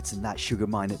pretty certain that Sugar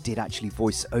Minot did actually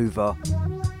voice over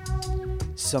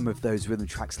some of those rhythm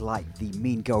tracks, like the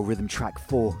Mean Girl rhythm track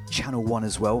for Channel 1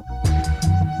 as well.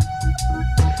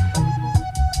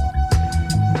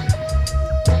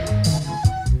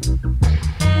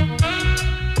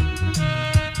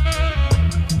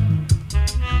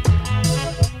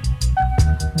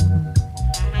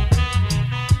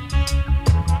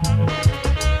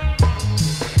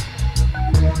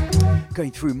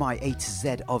 Going through my A to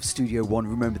Z of Studio One.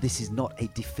 Remember, this is not a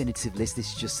definitive list,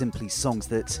 this is just simply songs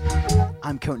that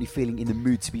I'm currently feeling in the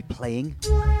mood to be playing.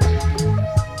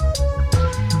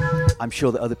 I'm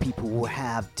sure that other people will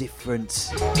have different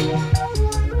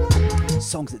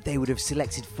songs that they would have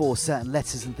selected for certain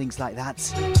letters and things like that.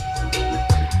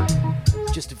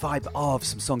 Just a vibe of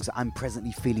some songs that I'm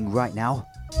presently feeling right now.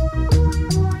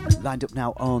 Lined up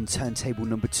now on turntable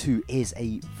number 2 is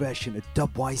a version of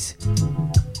Dubwise.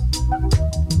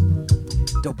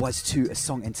 Dubwise 2, a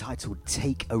song entitled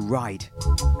Take a Ride.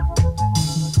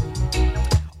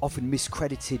 Often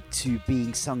miscredited to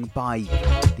being sung by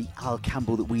the Al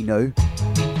Campbell that we know.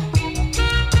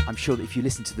 I'm sure that if you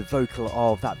listen to the vocal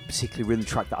of that particular rhythm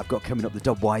track that I've got coming up, the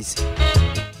Dubwise,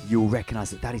 you'll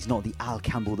recognise that that is not the Al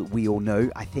Campbell that we all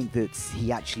know. I think that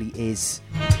he actually is,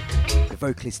 the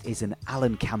vocalist is an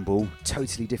Alan Campbell,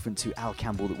 totally different to Al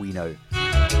Campbell that we know.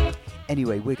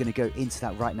 Anyway, we're going to go into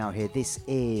that right now here. This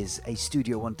is a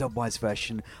Studio One Dubwise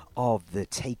version of the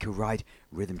Take a Ride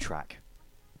rhythm track.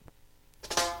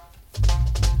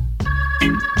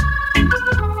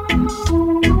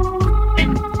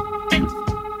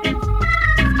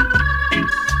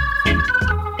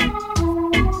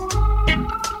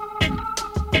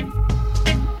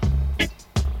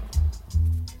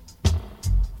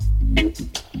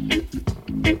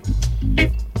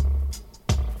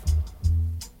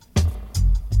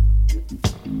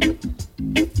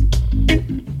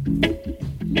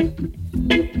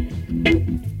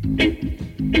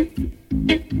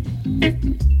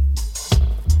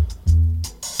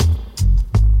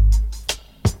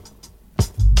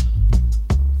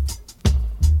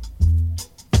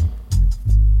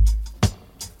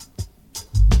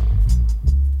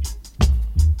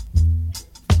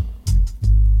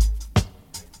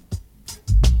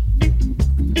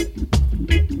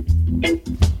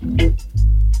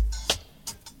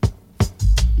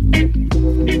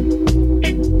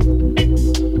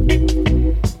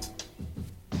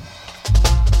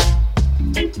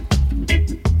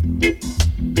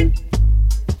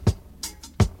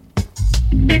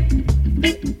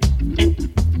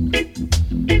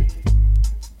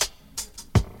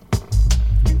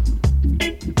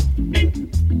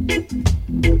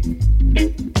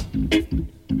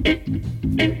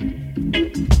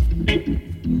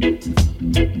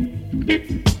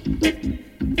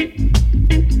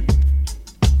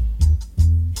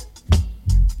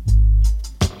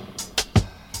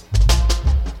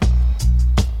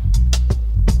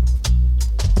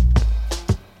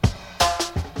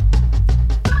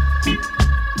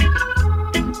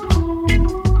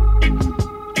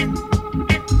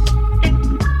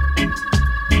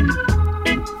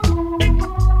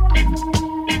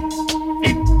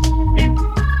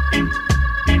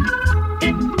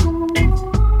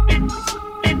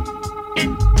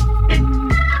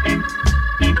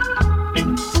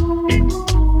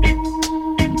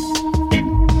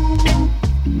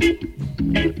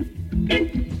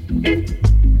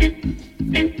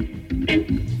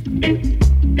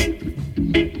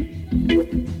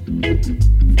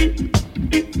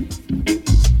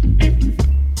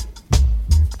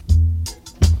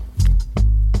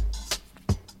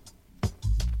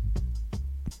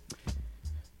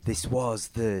 This was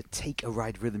the Take a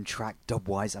Ride rhythm track,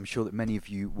 Dubwise. I'm sure that many of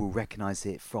you will recognise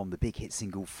it from the big hit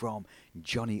single from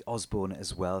Johnny Osborne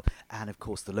as well, and of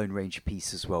course the Lone Ranger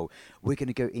piece as well. We're going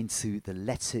to go into the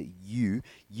letter U.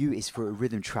 U is for a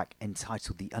rhythm track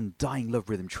entitled the Undying Love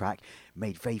rhythm track,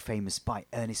 made very famous by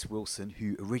Ernest Wilson,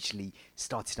 who originally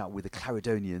started out with the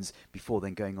Clarendonians before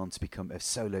then going on to become a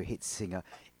solo hit singer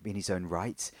in his own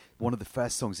right. One of the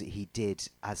first songs that he did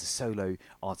as a solo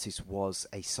artist was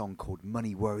a song called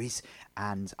Money Worries,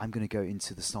 and I'm going to go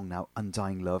into the song now,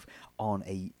 Undying Love, on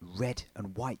a red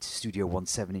and white Studio One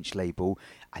 7-inch label.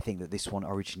 I think that this one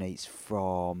originates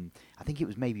from, I think it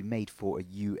was maybe made for a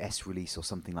US release or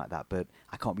something like that, but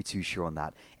I can't be too sure on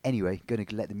that. Anyway, going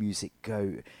to let the music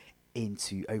go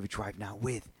into overdrive now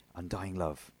with Undying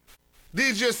Love.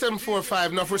 DJ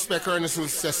 745, enough respect, Ernest will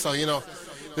say so, you know,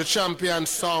 the champion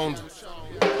sound.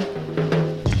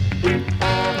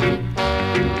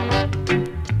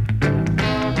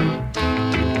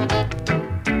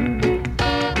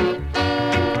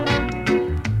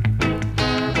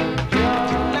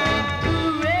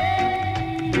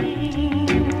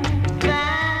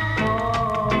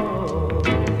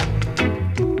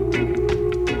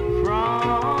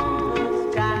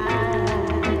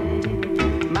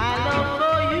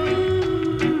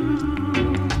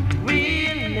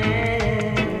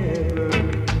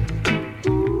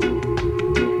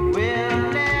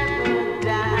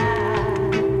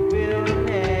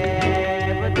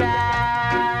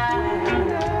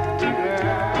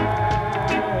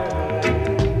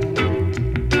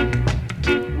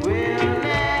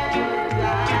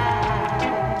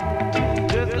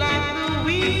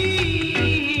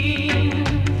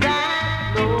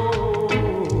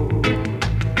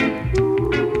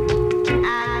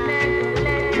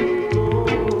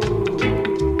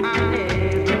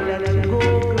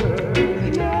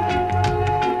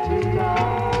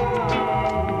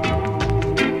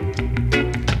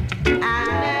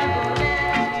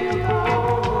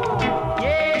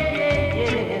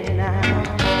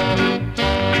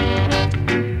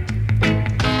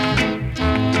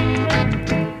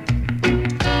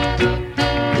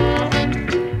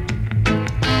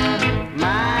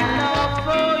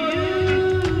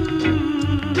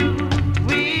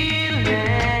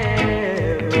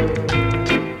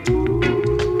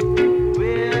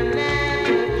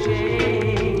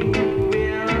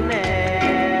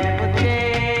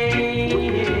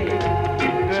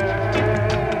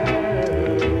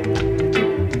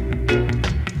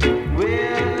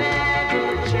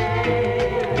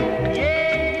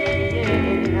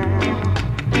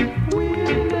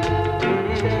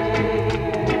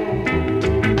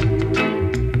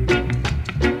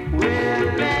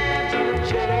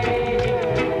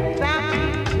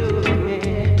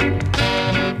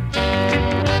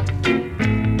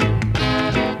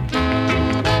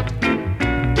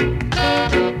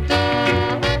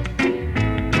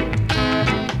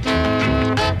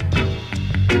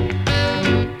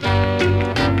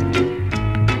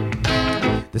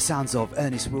 Sounds of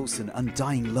Ernest Wilson,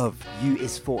 Undying Love. U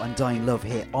is for Undying Love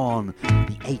here on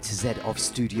the A to Z of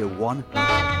Studio One.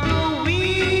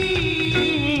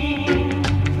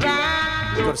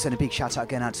 We've got to send a big shout out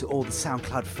again out to all the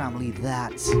SoundCloud family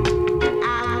that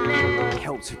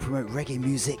helped to promote reggae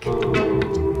music.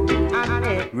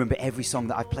 Remember, every song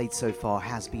that I've played so far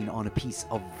has been on a piece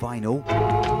of vinyl.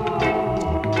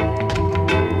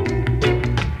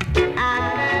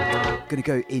 Going to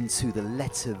go into the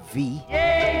letter V.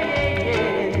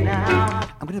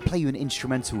 I'm going to play you an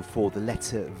instrumental for the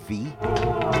letter V.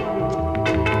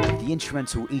 The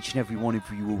instrumental, each and every one of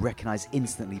you will recognise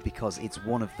instantly because it's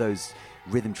one of those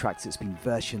rhythm tracks that's been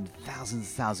versioned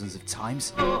thousands of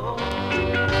times.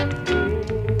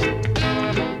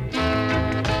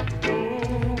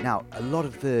 Now, a lot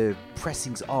of the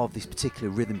pressings of this particular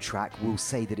rhythm track will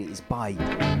say that it is by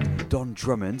Don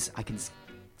Drummond. I can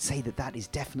say that that is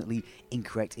definitely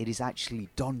incorrect. It is actually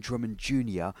Don Drummond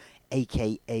Jr.,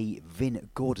 aka Vin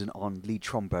Gordon on lead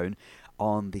trombone,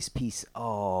 on this piece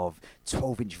of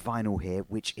 12-inch vinyl here,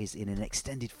 which is in an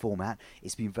extended format.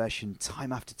 It's been versioned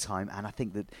time after time, and I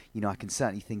think that, you know, I can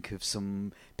certainly think of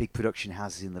some big production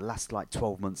houses in the last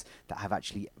 12 months that have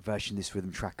actually versioned this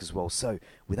rhythm track as well. So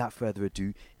without further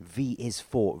ado, V is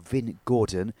for Vin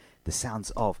Gordon, the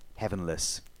sounds of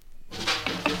Heavenless.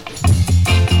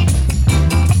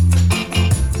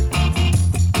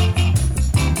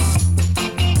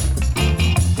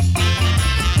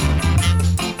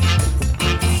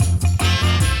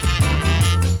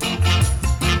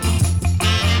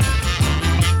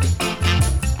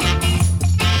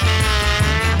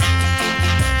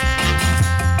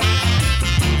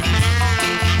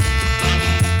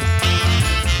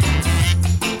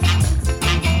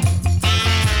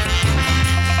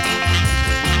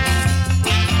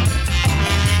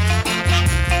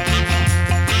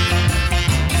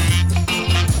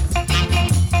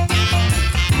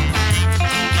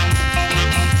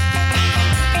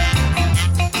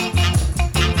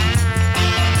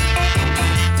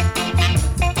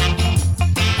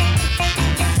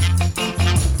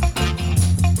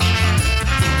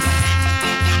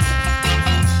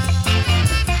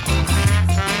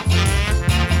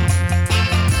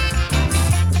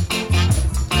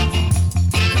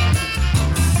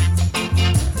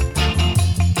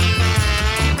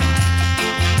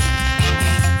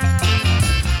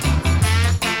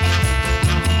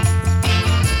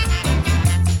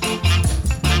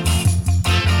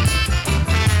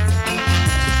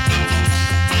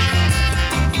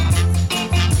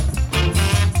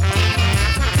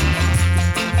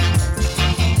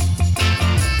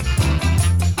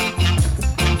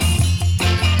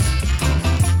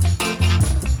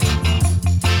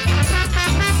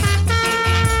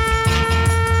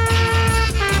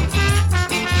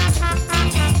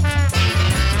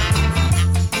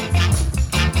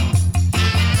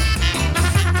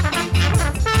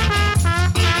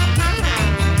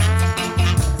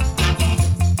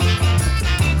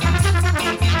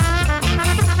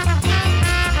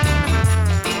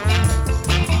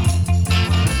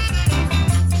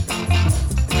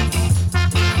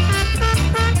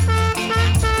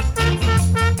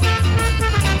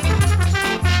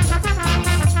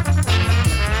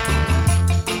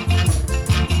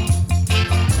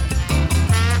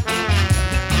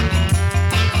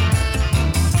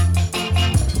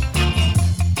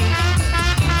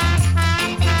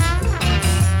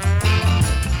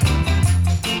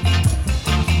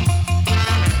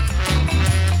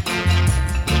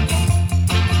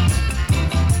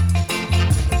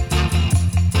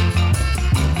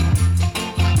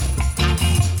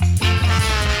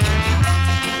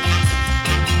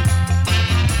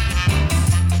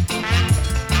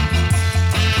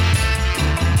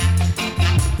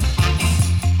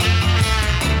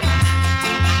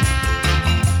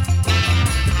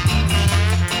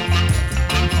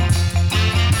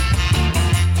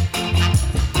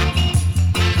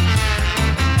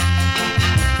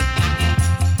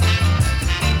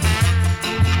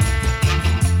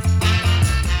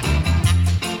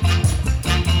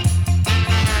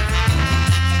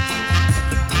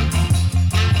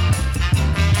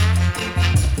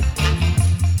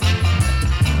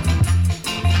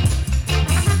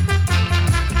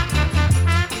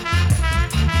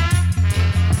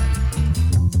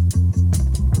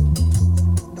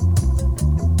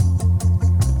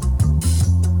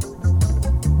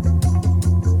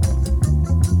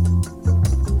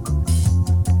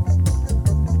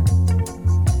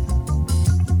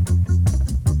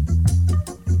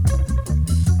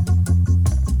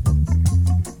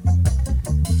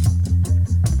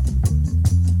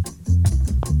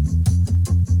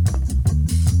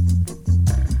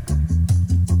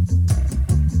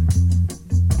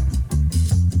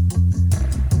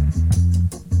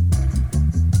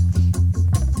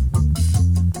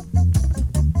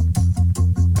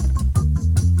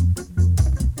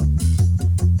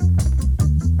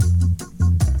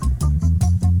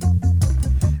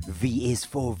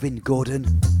 for Vin Gordon.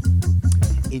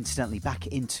 Incidentally, back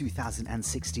in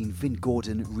 2016, Vin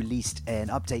Gordon released an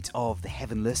update of The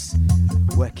Heavenless,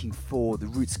 working for the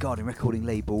Roots Garden recording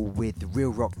label with the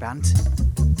Real Rock Band. I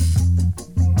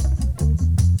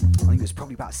think it was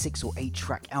probably about a 6 or 8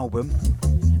 track album.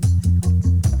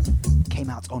 Came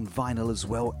out on vinyl as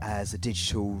well as a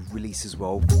digital release as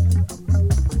well,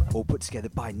 all put together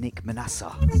by Nick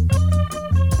Manassa.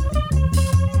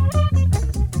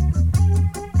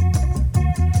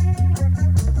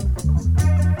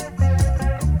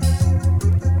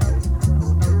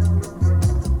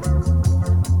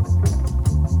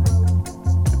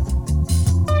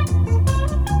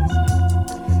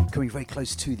 Coming very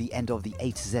close to the end of the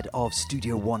A to Z of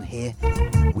Studio One here.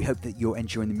 We hope that you're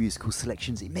enjoying the musical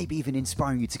selections. It may be even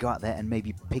inspiring you to go out there and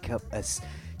maybe pick up a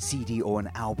CD or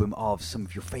an album of some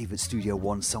of your favourite Studio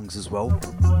One songs as well.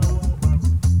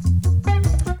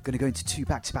 Going to go into 2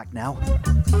 back-to-back now.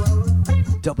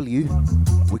 W,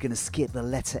 we're going to skip the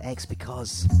letter X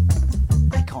because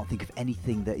I can't think of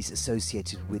anything that is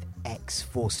associated with X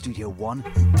for Studio One,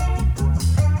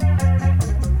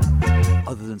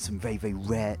 other than some very, very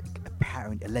rare,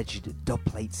 apparent, alleged dub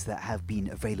plates that have been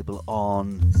available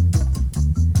on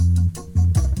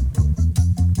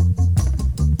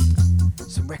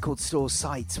some record store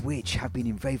sites which have been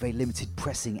in very, very limited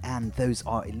pressing, and those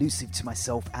are elusive to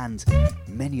myself and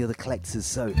many other collectors,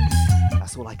 so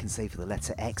that's all I can say for the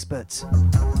letter X. But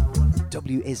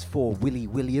W is for Willie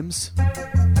Williams.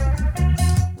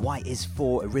 Y is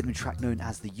for a rhythm track known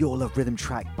as the Your Love rhythm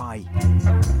track by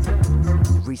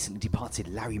the recently departed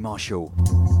Larry Marshall.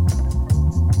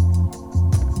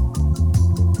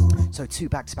 So 2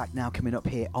 back-to-back now coming up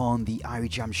here on the Irie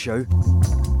Jamms Show.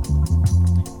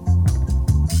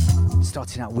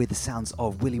 Starting out with the sounds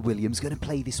of Willie Williams. Going to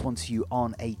play this one to you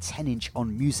on a 10-inch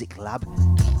on Music Lab.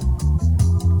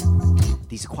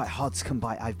 These are quite hard to come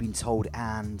by, I've been told,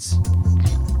 and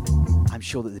I'm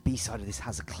sure that the B-side of this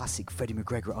has a classic Freddie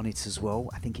McGregor on it as well.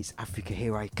 I think it's Africa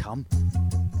Here I Come.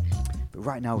 But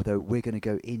right now, though, we're going to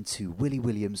go into Willie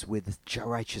Williams with Jah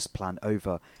Righteous Plan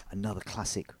over another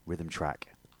classic rhythm track.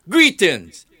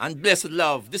 Greetings and blessed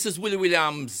love. This is Willie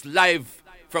Williams live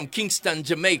from Kingston,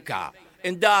 Jamaica,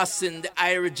 endorsing the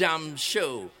Irie Jamms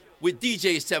Show with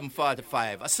DJ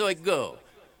 745. I saw it go.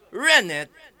 Run it.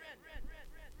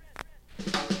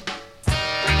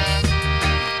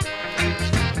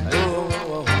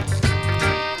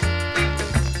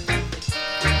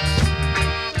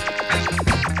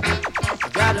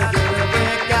 Gotta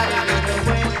get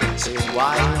away. Say,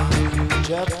 why do you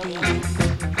just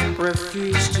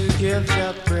refuse to give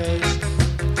your praise?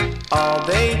 All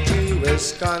they do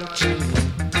is continue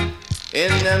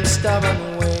in them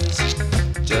stubborn ways,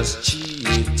 just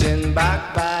cheating,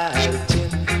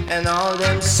 backbiting, and all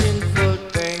them sinful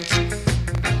things,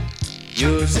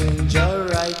 using your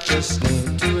righteous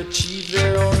name to achieve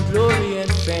their own glory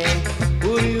and fame.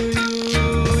 Ooh, ooh, ooh,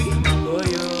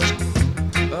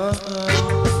 ooh,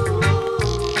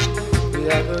 we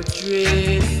have a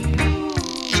dream,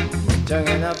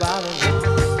 talking about it.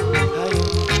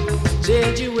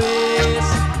 Change your ways,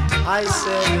 I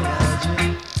say,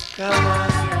 come on,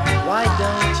 why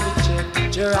don't you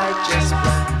check your righteous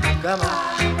plan? Come on,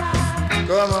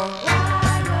 come on,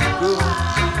 come on.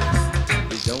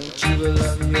 Don't you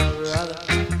love your brother?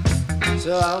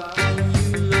 So how can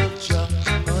you love your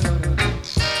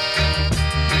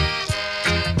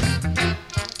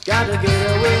Gotta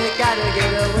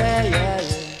get away, yeah,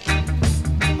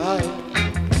 yeah. Oh, yeah.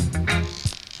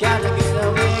 Gotta get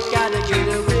away, gotta get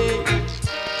away.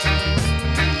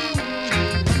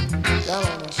 Come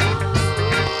on.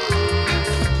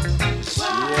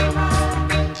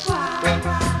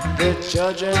 The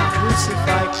judge and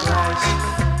crucify Christ.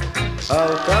 How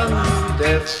come you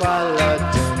they followed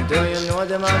them? Do you know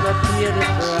them how to pay the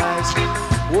price?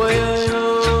 Oi, oi,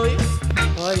 oi,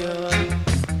 oi, oi.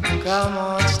 Come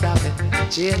on, stop it,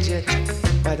 change it.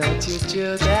 Why don't you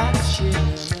do that shit?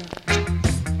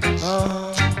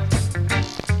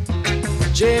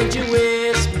 Change your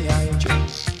ways behind you.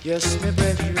 Yes, my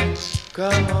brethren,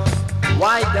 come on.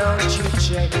 Why don't you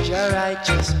check your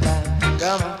righteous plan?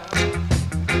 Come on,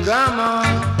 come on,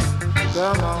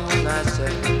 come on, I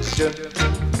say, jump,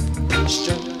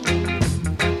 jump.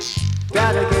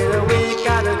 Gotta get away,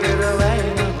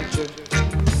 now, jump,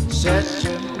 set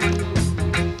jump.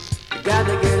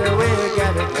 Gotta get away,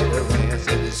 I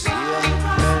said, to see a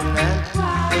man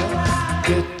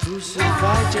get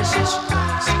crucified, Jesus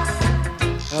Christ.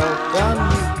 How come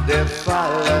you they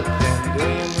follow them? Do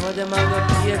you know them how to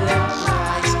pay their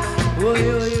price?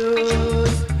 Oh,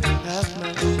 have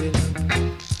my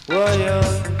feeling. Oh,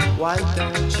 why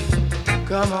don't you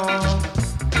come on?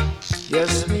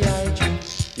 Yes, me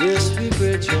hydrate. Yes, me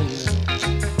brethren.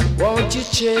 Won't you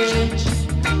change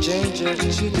it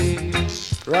today?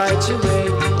 Right away.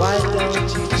 Why don't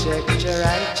you check your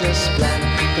righteous plan?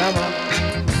 Come on.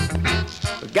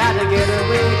 We gotta get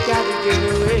away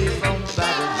from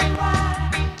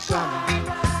Babylon. Come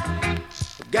on.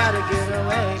 We gotta get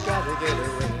away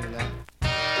now.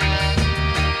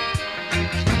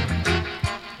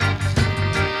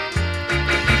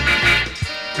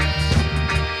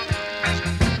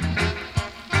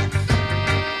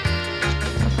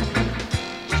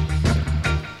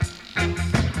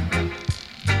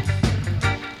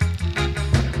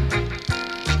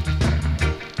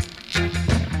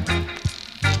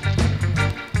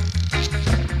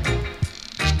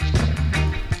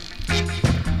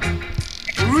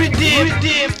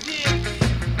 Redeem.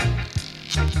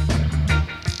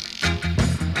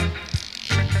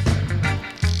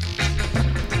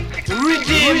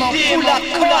 Redeem full of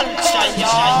culture,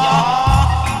 y'all.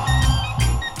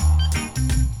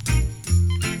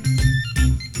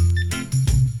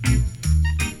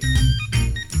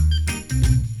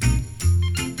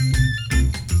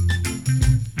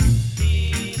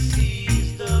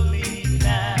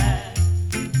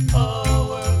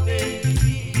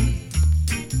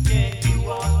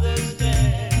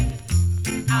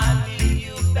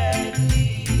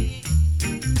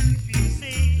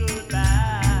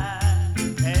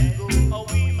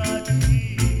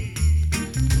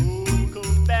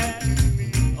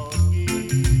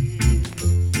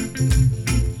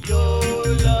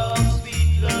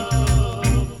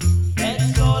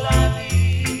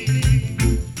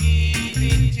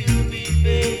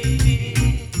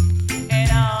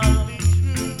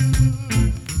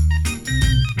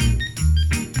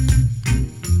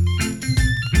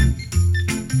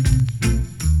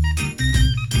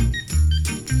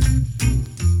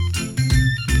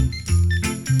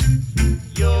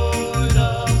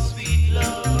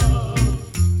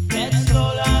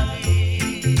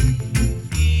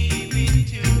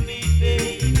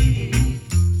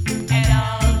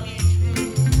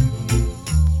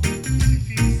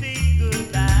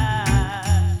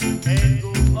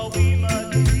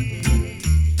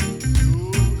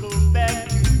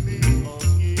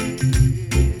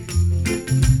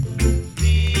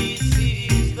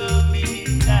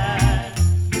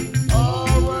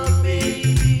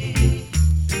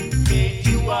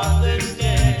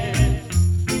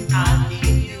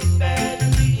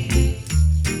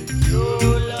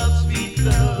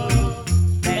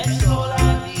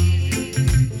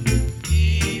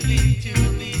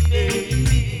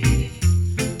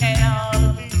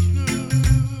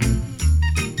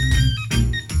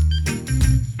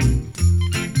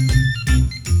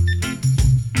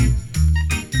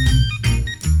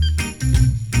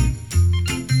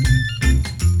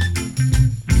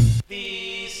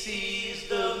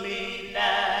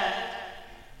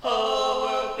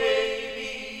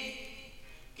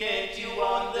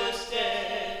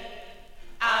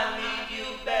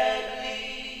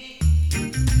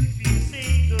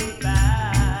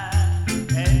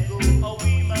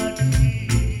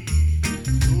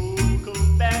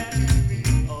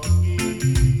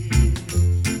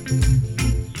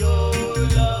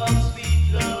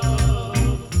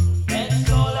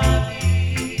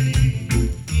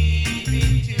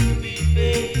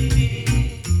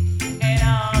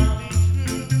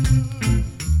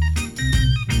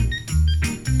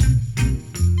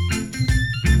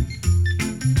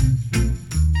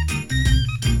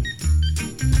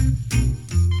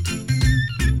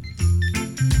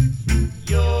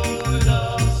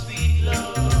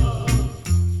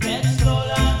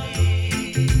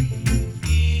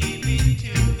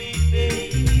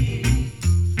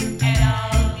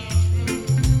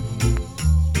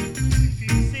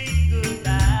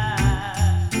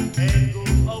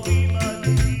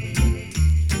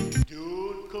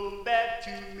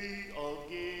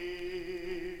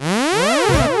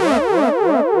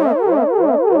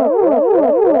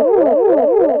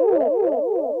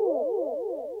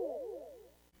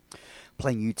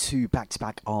 Playing you two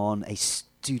back-to-back on a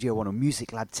Studio One, or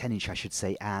Music Lab 10-inch I should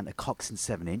say, and a Coxsone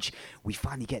 7-inch. We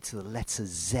finally get to the letter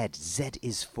Z. Z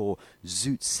is for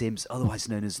Zoot Sims, otherwise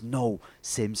known as Noel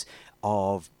Sims,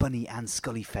 of Bunny and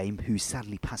Scully fame, who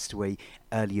sadly passed away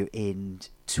earlier in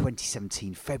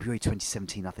 2017, February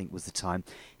 2017 I think was the time.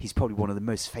 He's probably one of the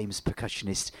most famous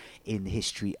percussionists in the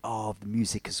history of the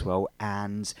music as well,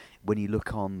 and when you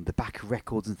look on the back of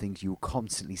records and things, you'll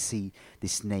constantly see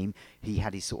this name. He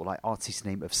had his sort of like artist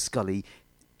name of Scully.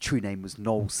 True name was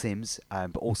Noel Sims,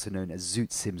 but also known as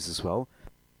Zoot Sims as well.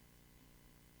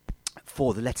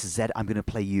 For the letter Z, I'm going to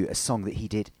play you a song that he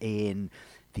did in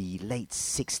the late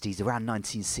 60s, around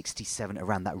 1967,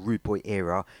 around that rude boy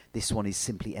era. This one is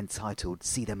simply entitled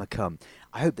See Them A Come.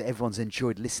 I hope that everyone's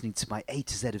enjoyed listening to my A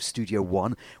to Z of Studio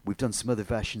 1. We've done some other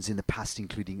versions in the past,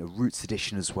 including a Roots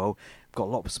edition as well. We've got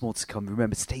lots more to come.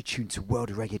 Remember, stay tuned to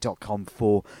worldofreggae.com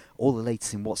for all the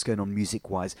latest in what's going on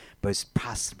music-wise, both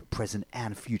past, present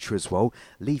and future as well.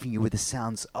 Leaving you with the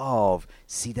sounds of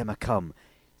See Them A Come.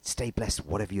 Stay blessed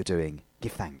whatever you're doing.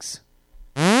 Give thanks.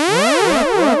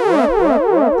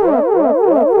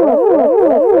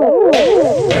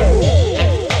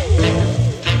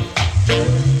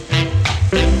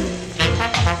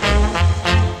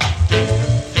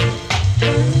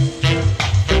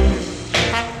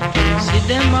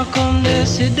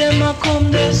 See them a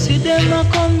come there, see them a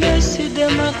come there, see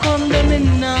them a come there, me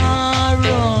nah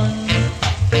run.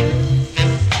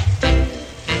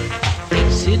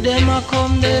 See them a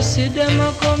come there, see them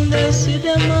a come there, see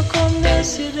them a come there,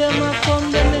 see them a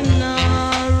come there, me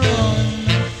nah run.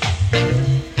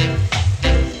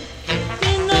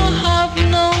 Me no have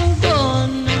no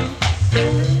gun,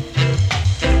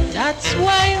 that's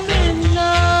why me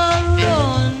nah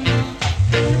run.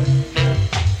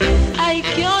 I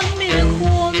can't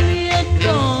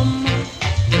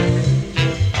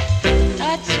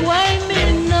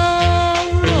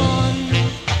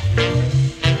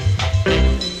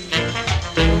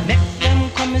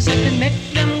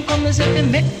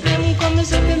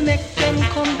make them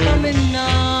come from me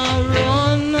now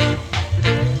run.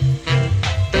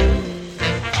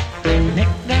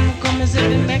 Make them come as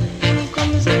if make them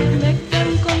come as if make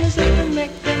them come as if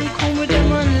make them come with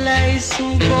them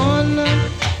unlicensed gun.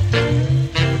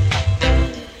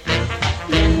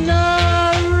 Me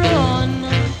now run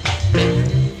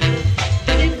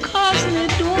because me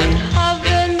don't have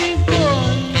any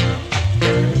gun.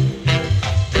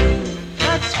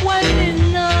 That's why me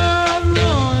now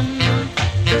run.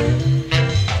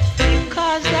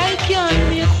 Cause I can't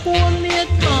make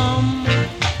homemade bomb.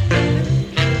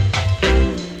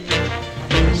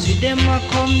 See them a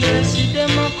come there, see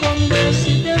them a come there,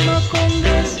 see them a come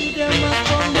there, see them a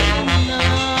come there,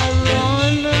 now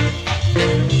run.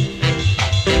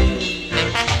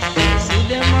 See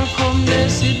them a come there,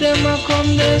 see them a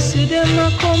come there, see them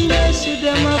a come there, see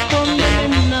them a come there,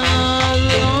 now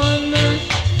run.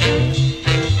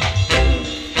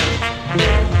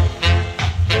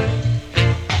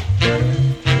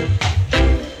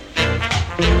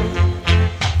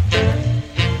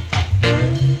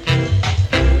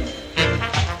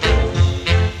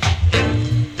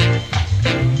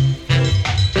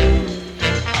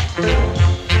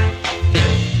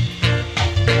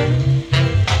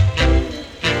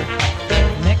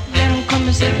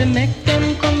 Make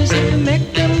them come as if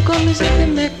make them come as if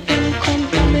make them come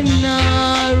from me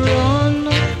now run.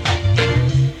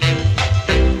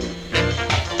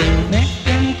 Make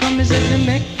them come as if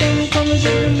make them come as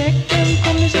if make them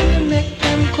come as if make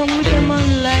them come with them on